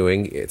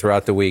continuing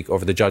throughout the week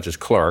over the judge's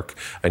clerk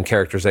and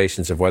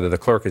characterizations of whether the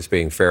clerk is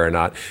being fair or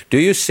not. Do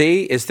you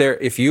see,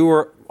 if you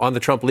were on the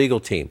Trump legal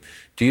team,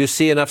 do you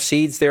see enough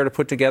seeds there to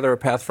put together a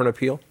path for an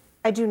appeal?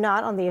 I do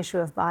not on the issue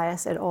of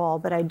bias at all,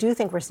 but I do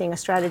think we're seeing a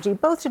strategy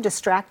both to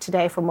distract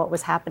today from what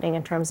was happening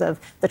in terms of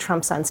the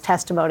Trump son's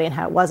testimony and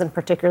how it wasn't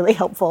particularly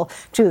helpful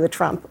to the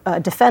Trump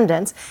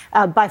defendants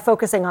by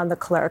focusing on the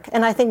clerk.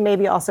 And I think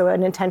maybe also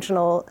an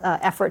intentional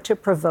effort to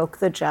provoke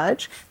the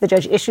judge. The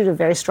judge issued a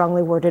very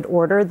strongly worded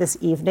order this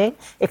evening,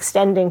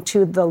 extending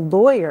to the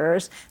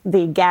lawyers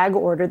the gag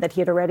order that he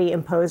had already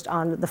imposed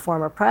on the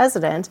former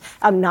president,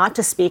 not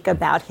to speak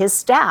about his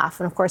staff.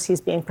 And of course,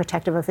 he's being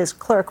protective of his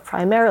clerk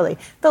primarily.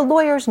 The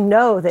lawyers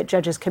know that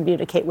judges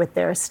communicate with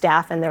their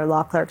staff and their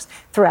law clerks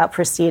throughout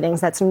proceedings.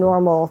 That's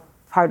normal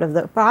part of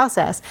the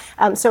process.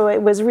 So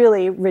it was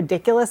really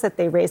ridiculous that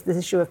they raised this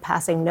issue of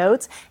passing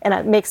notes. And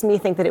it makes me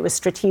think that it was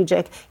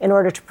strategic in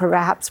order to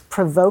perhaps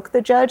provoke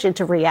the judge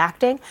into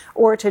reacting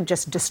or to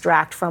just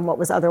distract from what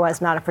was otherwise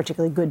not a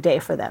particularly good day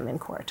for them in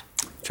court.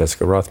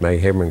 Jessica Roth,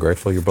 Maggie Haberman,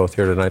 grateful you're both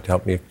here tonight to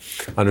help me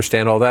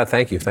understand all that.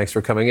 Thank you. Thanks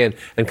for coming in.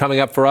 And coming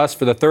up for us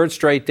for the third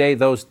straight day,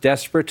 those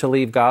desperate to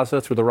leave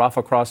Gaza through the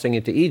Rafah crossing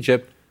into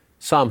Egypt,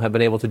 some have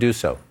been able to do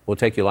so. We'll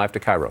take you live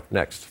to Cairo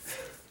next.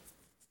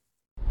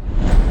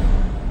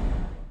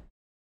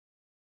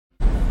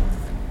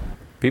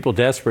 People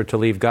desperate to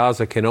leave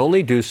Gaza can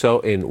only do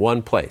so in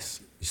one place.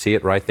 You see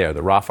it right there,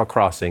 the Rafah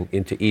crossing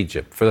into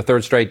Egypt. For the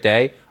third straight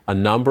day, a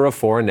number of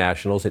foreign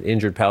nationals and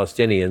injured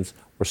Palestinians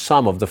were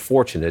some of the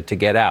fortunate to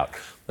get out.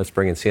 Let's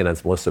bring in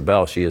CNN's Melissa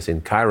Bell. She is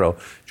in Cairo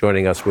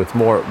joining us with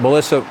more.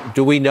 Melissa,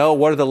 do we know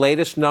what are the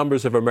latest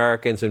numbers of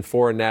Americans and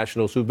foreign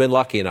nationals who've been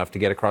lucky enough to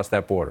get across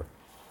that border?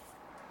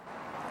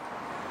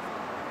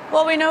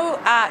 Well, we know,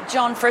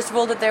 John, first of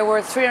all, that there were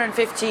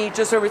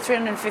just over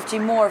 350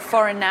 more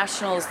foreign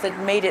nationals that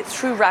made it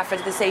through Rafah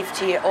to the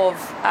safety of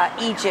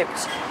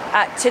Egypt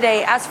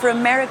today. As for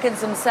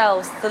Americans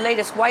themselves, the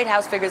latest White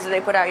House figures that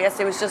they put out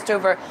yesterday was just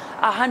over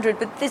 100.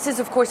 But this is,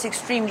 of course,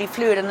 extremely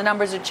fluid, and the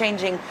numbers are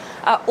changing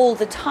all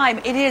the time.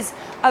 It is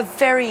a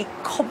very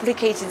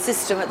complicated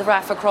system at the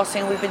Rafah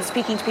crossing. We've been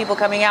speaking to people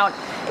coming out.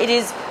 It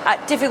is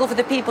difficult for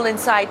the people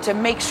inside to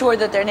make sure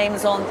that their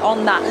name's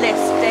on that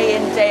list day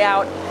in, day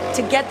out,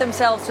 to get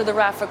themselves to the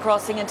Rafah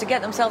crossing and to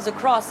get themselves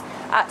across,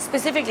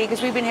 specifically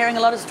because we've been hearing a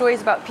lot of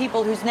stories about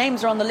people whose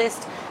names are on the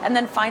list and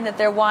then find that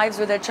their wives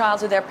or their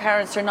child or their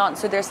parents are not,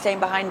 so they're staying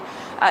behind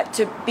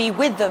to be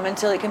with them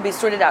until it can be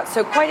sorted out.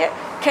 So quite a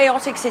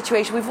chaotic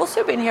situation. We've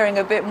also been hearing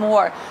a bit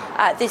more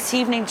this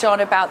evening, John,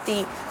 about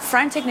the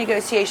frantic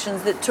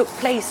negotiations that took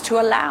place to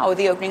allow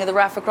the opening of the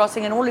Rafah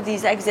crossing and all of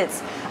these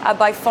exits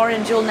by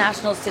foreign dual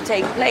nationals to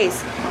take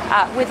place,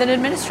 with an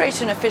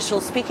administration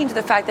official speaking to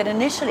the fact that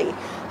initially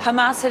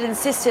Hamas had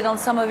insisted on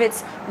some of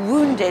its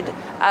wounded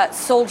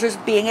soldiers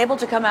being able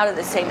to come out at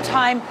the same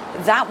time.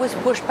 That was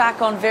pushed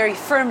back on very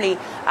firmly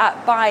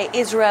by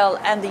Israel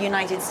and the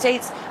United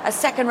States. A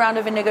second round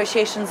of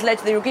negotiations led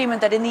to the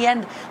agreement that in the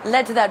end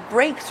led to that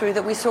breakthrough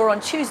that we saw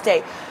on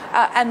Tuesday.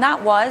 And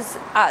that was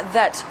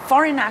that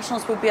foreign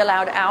nationals would be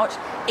allowed out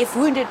if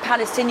wounded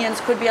Palestinians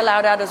could be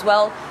allowed out as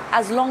well,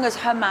 as long as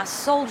Hamas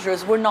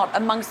soldiers were not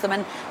amongst them.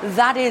 And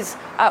that is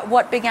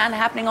what began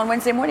happening on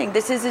Wednesday morning.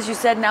 This is, as you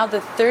said, now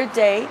the third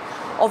day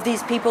of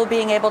these people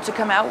being able to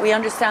come out. We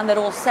understand that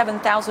all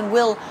 7,000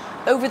 will,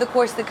 over the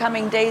course of the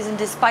coming days, and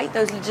despite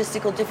those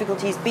logistical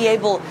difficulties, be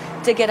able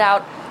to get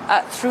out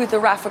through the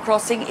Rafah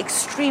crossing.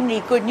 Extremely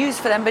good news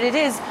for them, but it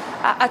is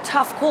a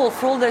tough call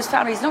for all those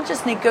families, not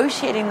just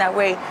negotiating their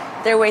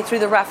way through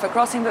the Rafah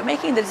crossing, but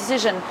making the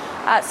decision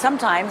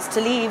sometimes to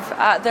leave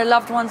their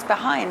loved ones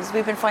behind, as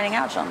we've been finding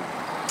out, John.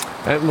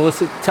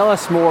 Melissa, tell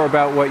us more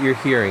about what you're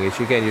hearing. You're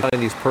telling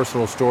these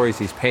personal stories,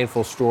 these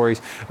painful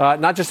stories,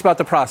 not just about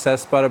the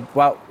process, but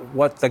about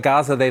what the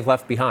Gaza they've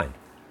left behind.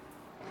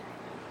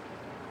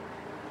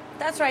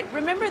 That's right.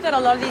 Remember that a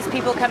lot of these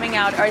people coming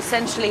out are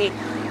essentially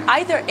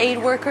either aid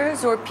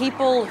workers or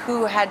people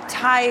who had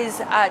ties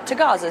to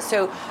Gaza.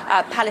 So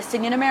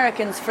Palestinian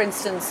Americans, for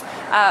instance,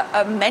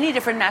 many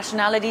different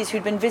nationalities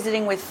who'd been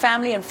visiting with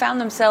family and found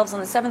themselves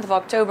on the 7th of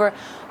October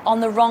on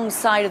the wrong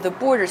side of the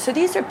border. So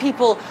these are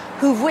people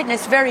who've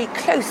witnessed very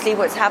closely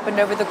what's happened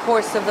over the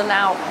course of the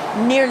now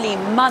nearly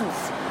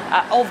month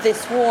of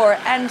this war.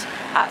 And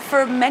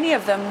for many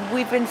of them,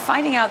 we've been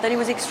finding out that it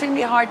was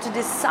extremely hard to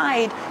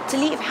decide to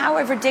leave,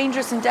 however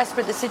dangerous and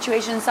desperate the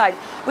situation inside.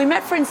 We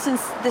met, for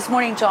instance, this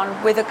morning,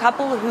 John, with a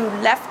couple who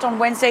left on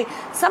Wednesday,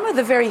 some of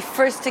the very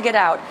first to get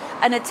out,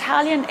 an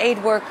Italian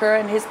aid worker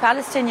and his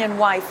Palestinian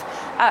wife,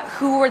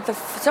 who were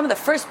some of the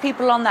first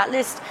people on that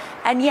list.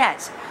 And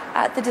yet,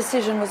 the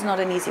decision was not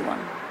an easy one.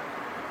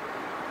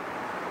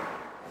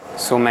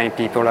 So many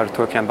people are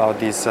talking about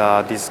this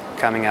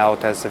coming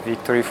out as a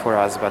victory for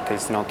us, but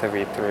it's not a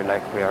victory.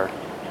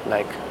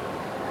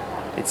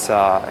 It's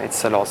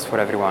a loss for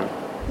everyone.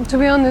 To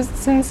be honest,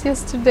 since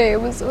yesterday I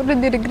was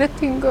already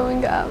regretting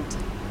going out,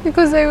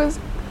 because the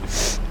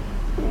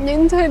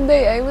entire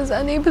day I was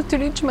unable to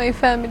reach my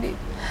family.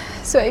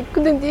 So I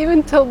couldn't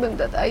even tell them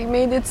that I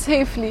made it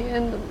safely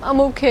and I'm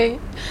okay.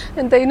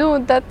 And I know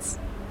that's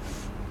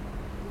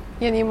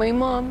my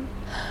mom.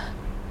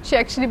 She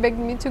actually begged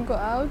me to go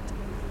out.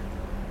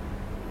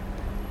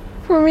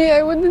 For me,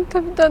 I wouldn't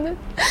have done it.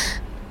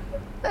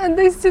 And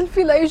I still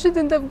feel I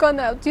shouldn't have gone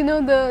out.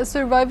 The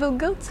survival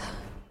guilt.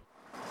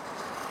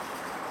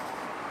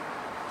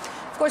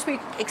 Of course, we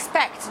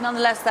expect,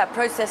 nonetheless, that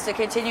process to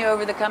continue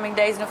over the coming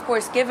days. And of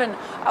course, given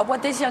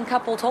what this young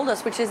couple told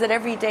us, which is that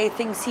every day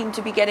things seem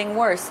to be getting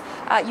worse,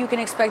 you can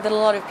expect that a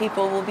lot of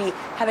people will be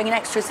having an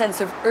extra sense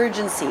of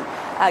urgency,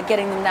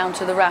 getting them down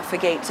to the Rafah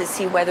gate to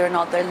see whether or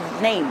not their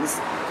names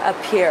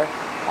appear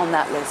on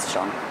that list,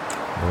 John.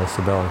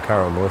 Melissa Bell in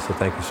Cairo. Melissa,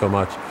 thank you so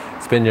much.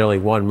 It's been nearly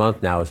 1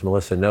 month now, as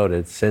Melissa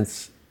noted,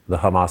 since the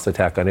Hamas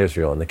attack on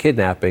Israel and the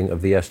kidnapping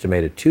of the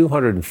estimated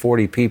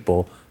 240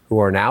 people who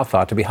are now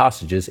thought to be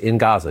hostages in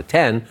Gaza.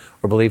 10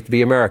 were believed to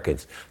be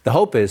Americans. The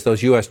hope is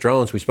those U.S.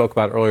 drones we spoke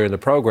about earlier in the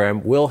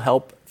program will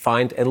help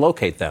find and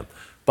locate them.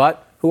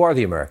 But who are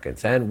the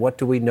Americans, and what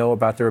do we know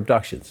about their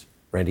abductions?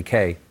 Randy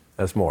Kay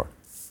has more.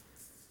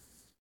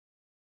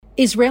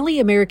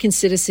 Israeli-American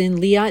citizen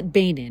Liat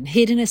Bainin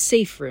hid in a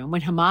safe room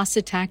when Hamas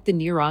attacked the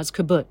Nir Oz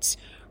kibbutz.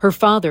 Her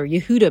father,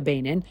 Yehuda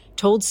Bainin,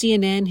 told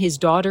CNN his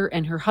daughter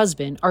and her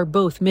husband are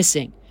both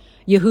missing.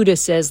 Yehuda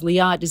says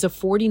Liat is a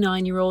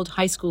 49-year-old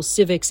high school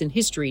civics and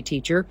history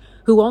teacher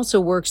who also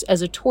works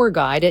as a tour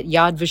guide at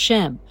Yad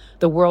Vashem,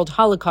 the World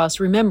Holocaust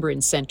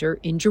Remembrance Center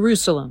in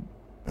Jerusalem.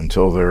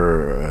 Until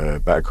they're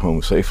back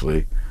home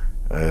safely,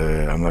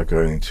 I'm not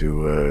going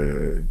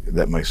to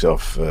let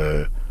myself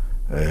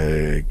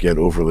get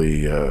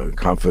overly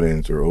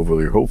confident or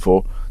overly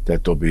hopeful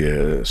that there'll be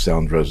a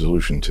sound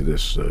resolution to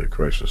this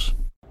crisis.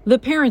 The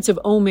parents of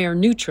Omer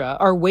Nutra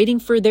are waiting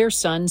for their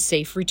son's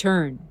safe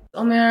return.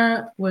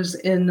 Omer was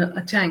in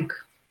a tank,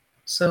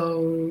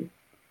 so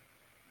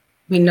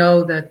we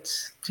know that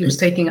he was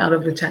taken out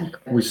of the tank.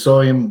 We saw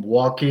him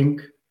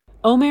walking.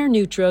 Omer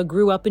Nutra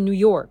grew up in New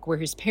York, where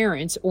his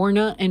parents,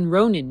 Orna and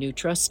Ronan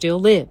Nutra, still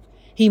live.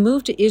 He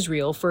moved to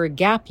Israel for a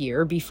gap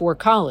year before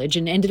college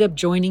and ended up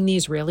joining the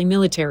Israeli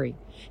military.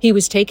 He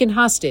was taken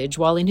hostage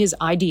while in his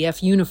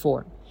IDF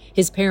uniform.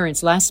 His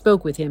parents last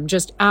spoke with him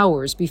just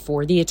hours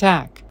before the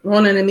attack.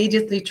 Ronan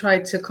immediately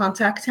tried to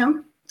contact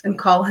him and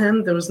call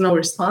him. There was no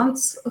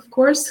response, of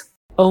course.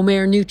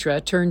 Omer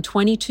Nutra turned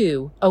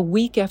 22 a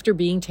week after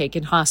being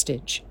taken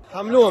hostage.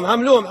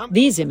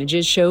 These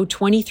images show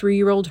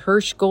 23-year-old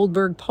Hirsch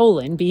Goldberg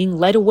Poland being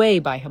led away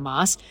by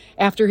Hamas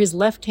after his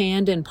left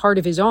hand and part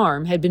of his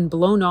arm had been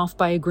blown off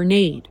by a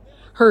grenade.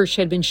 Hirsch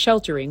had been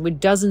sheltering with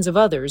dozens of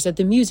others at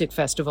the music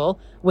festival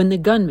when the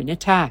gunman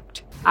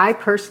attacked. I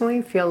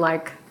personally feel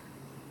like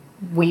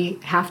we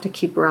have to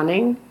keep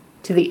running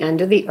to the end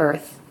of the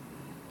earth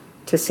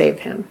to save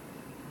him.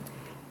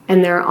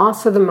 And there are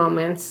also the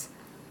moments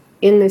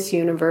in this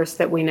universe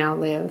that we now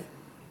live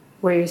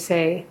where you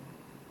say,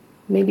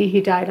 maybe he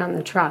died on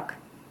the truck.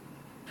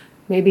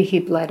 Maybe he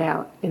bled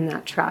out in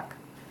that truck.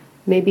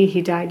 Maybe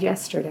he died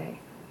yesterday.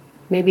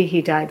 Maybe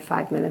he died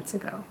 5 minutes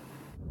ago.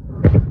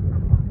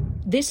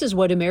 This is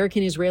what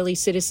American-Israeli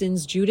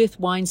citizens Judith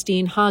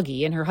Weinstein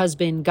Hagi and her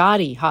husband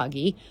Gadi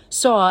Hagi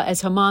saw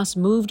as Hamas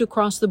moved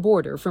across the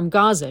border from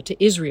Gaza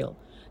to Israel.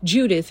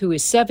 Judith, who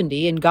is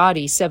 70, and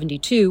Gadi,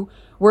 72,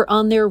 were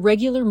on their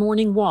regular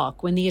morning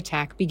walk when the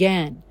attack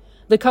began.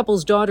 The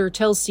couple's daughter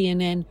tells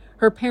CNN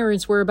her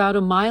parents were about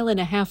 1.5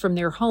 miles from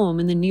their home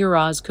in the Nir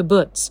Oz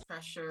kibbutz.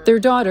 Their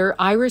daughter,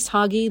 Iris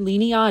Hagi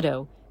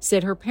Liniado,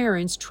 said her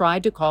parents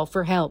tried to call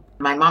for help.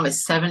 My mom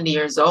is 70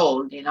 years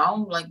old,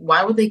 like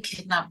why would they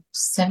kidnap a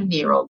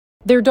 70-year-old?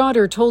 Their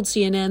daughter told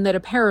CNN that a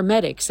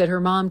paramedic said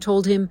her mom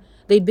told him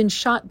they'd been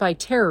shot by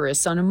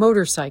terrorists on a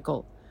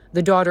motorcycle.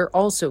 The daughter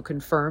also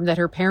confirmed that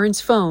her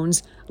parents'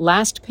 phones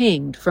last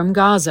pinged from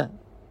Gaza.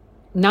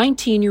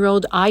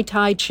 19-year-old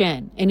Itai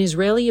Chen, an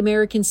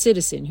Israeli-American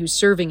citizen who's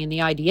serving in the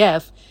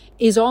IDF,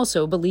 is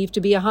also believed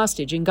to be a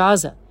hostage in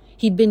Gaza.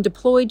 He'd been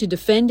deployed to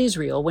defend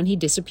Israel when he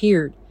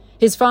disappeared.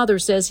 His father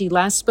says he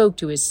last spoke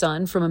to his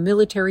son from a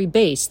military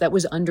base that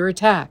was under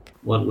attack.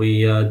 What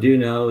we do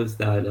know is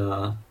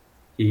that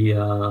he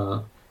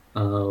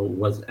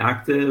was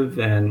active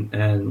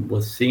and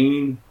was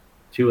seen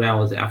 2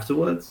 hours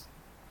afterwards.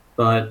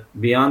 But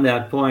beyond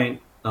that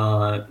point,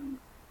 no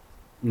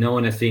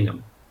one has seen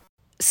him.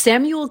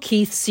 Samuel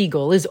Keith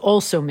Siegel is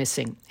also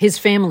missing. His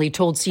family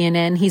told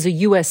CNN he's a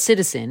U.S.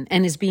 citizen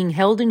and is being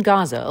held in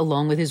Gaza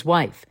along with his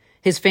wife.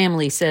 His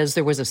family says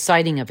there was a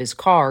sighting of his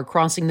car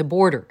crossing the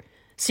border.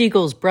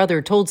 Siegel's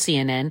brother told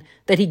CNN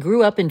that he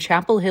grew up in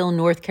Chapel Hill,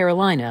 North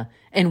Carolina,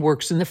 and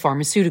works in the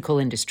pharmaceutical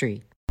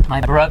industry.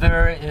 My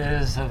brother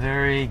is a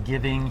very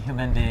giving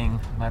human being.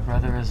 My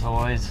brother is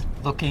always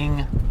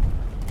looking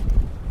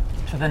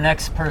to the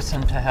next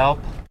person to help.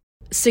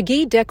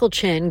 Sagi Dekel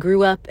Chen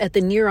grew up at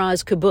the Nir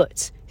Oz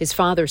kibbutz. His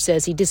father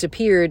says he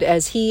disappeared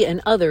as he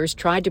and others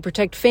tried to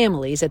protect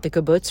families at the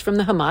kibbutz from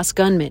the Hamas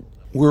gunmen.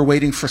 We're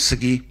waiting for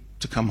Sagi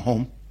to come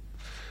home.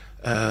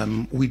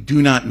 We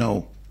do not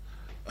know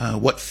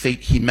what fate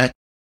he met.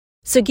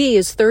 Sagi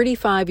is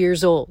 35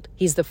 years old.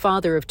 He's the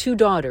father of 2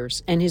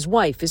 daughters, and his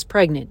wife is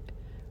pregnant.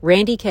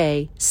 Randy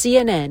Kay,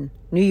 CNN,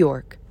 New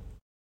York.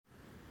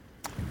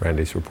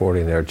 Randy's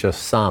reporting there are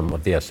just some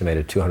of the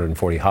estimated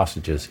 240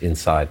 hostages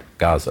inside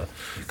Gaza.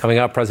 Coming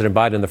up, President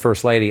Biden and the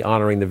First Lady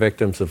honoring the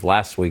victims of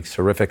last week's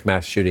horrific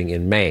mass shooting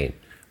in Maine.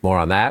 More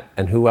on that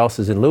and who else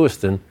is in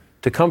Lewiston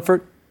to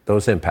comfort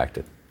those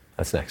impacted.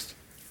 That's next.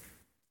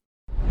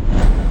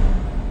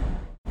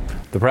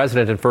 The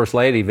President and First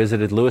Lady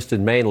visited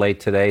Lewiston, Maine late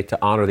today to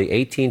honor the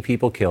 18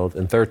 people killed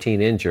and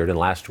 13 injured in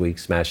last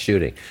week's mass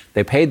shooting.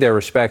 They paid their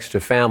respects to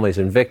families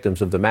and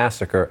victims of the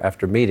massacre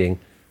after meeting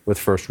with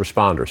first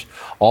responders.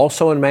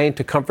 Also in Maine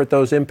to comfort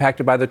those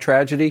impacted by the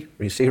tragedy,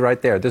 you see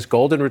right there, this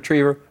golden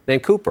retriever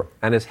named Cooper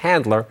and his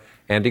handler,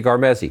 Andy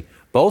Garmezi.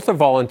 Both are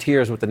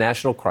volunteers with the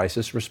National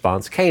Crisis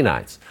Response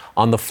Canines.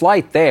 On the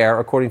flight there,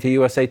 according to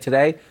USA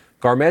Today,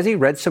 Garmezi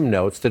read some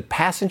notes that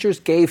passengers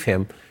gave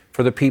him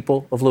for the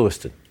people of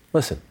Lewiston.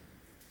 Listen.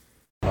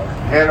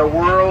 In a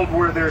world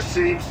where there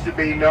seems to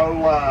be no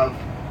love,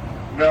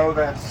 know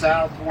that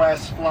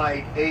Southwest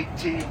Flight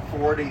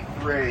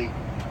 1843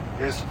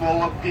 is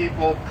full of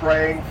people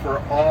praying for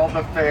all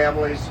the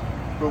families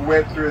who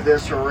went through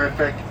this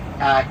horrific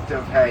act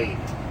of hate.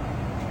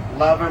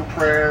 Love and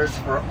prayers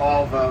for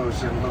all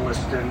those in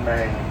Lewiston,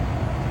 Maine.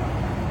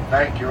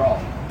 Thank you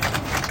all.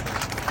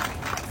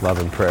 Love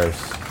and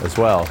prayers as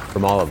well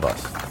from all of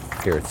us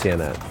here at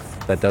CNN.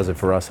 That does it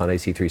for us on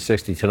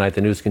AC360. Tonight,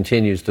 the news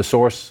continues. The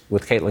Source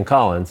with Caitlin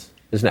Collins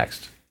is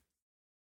next.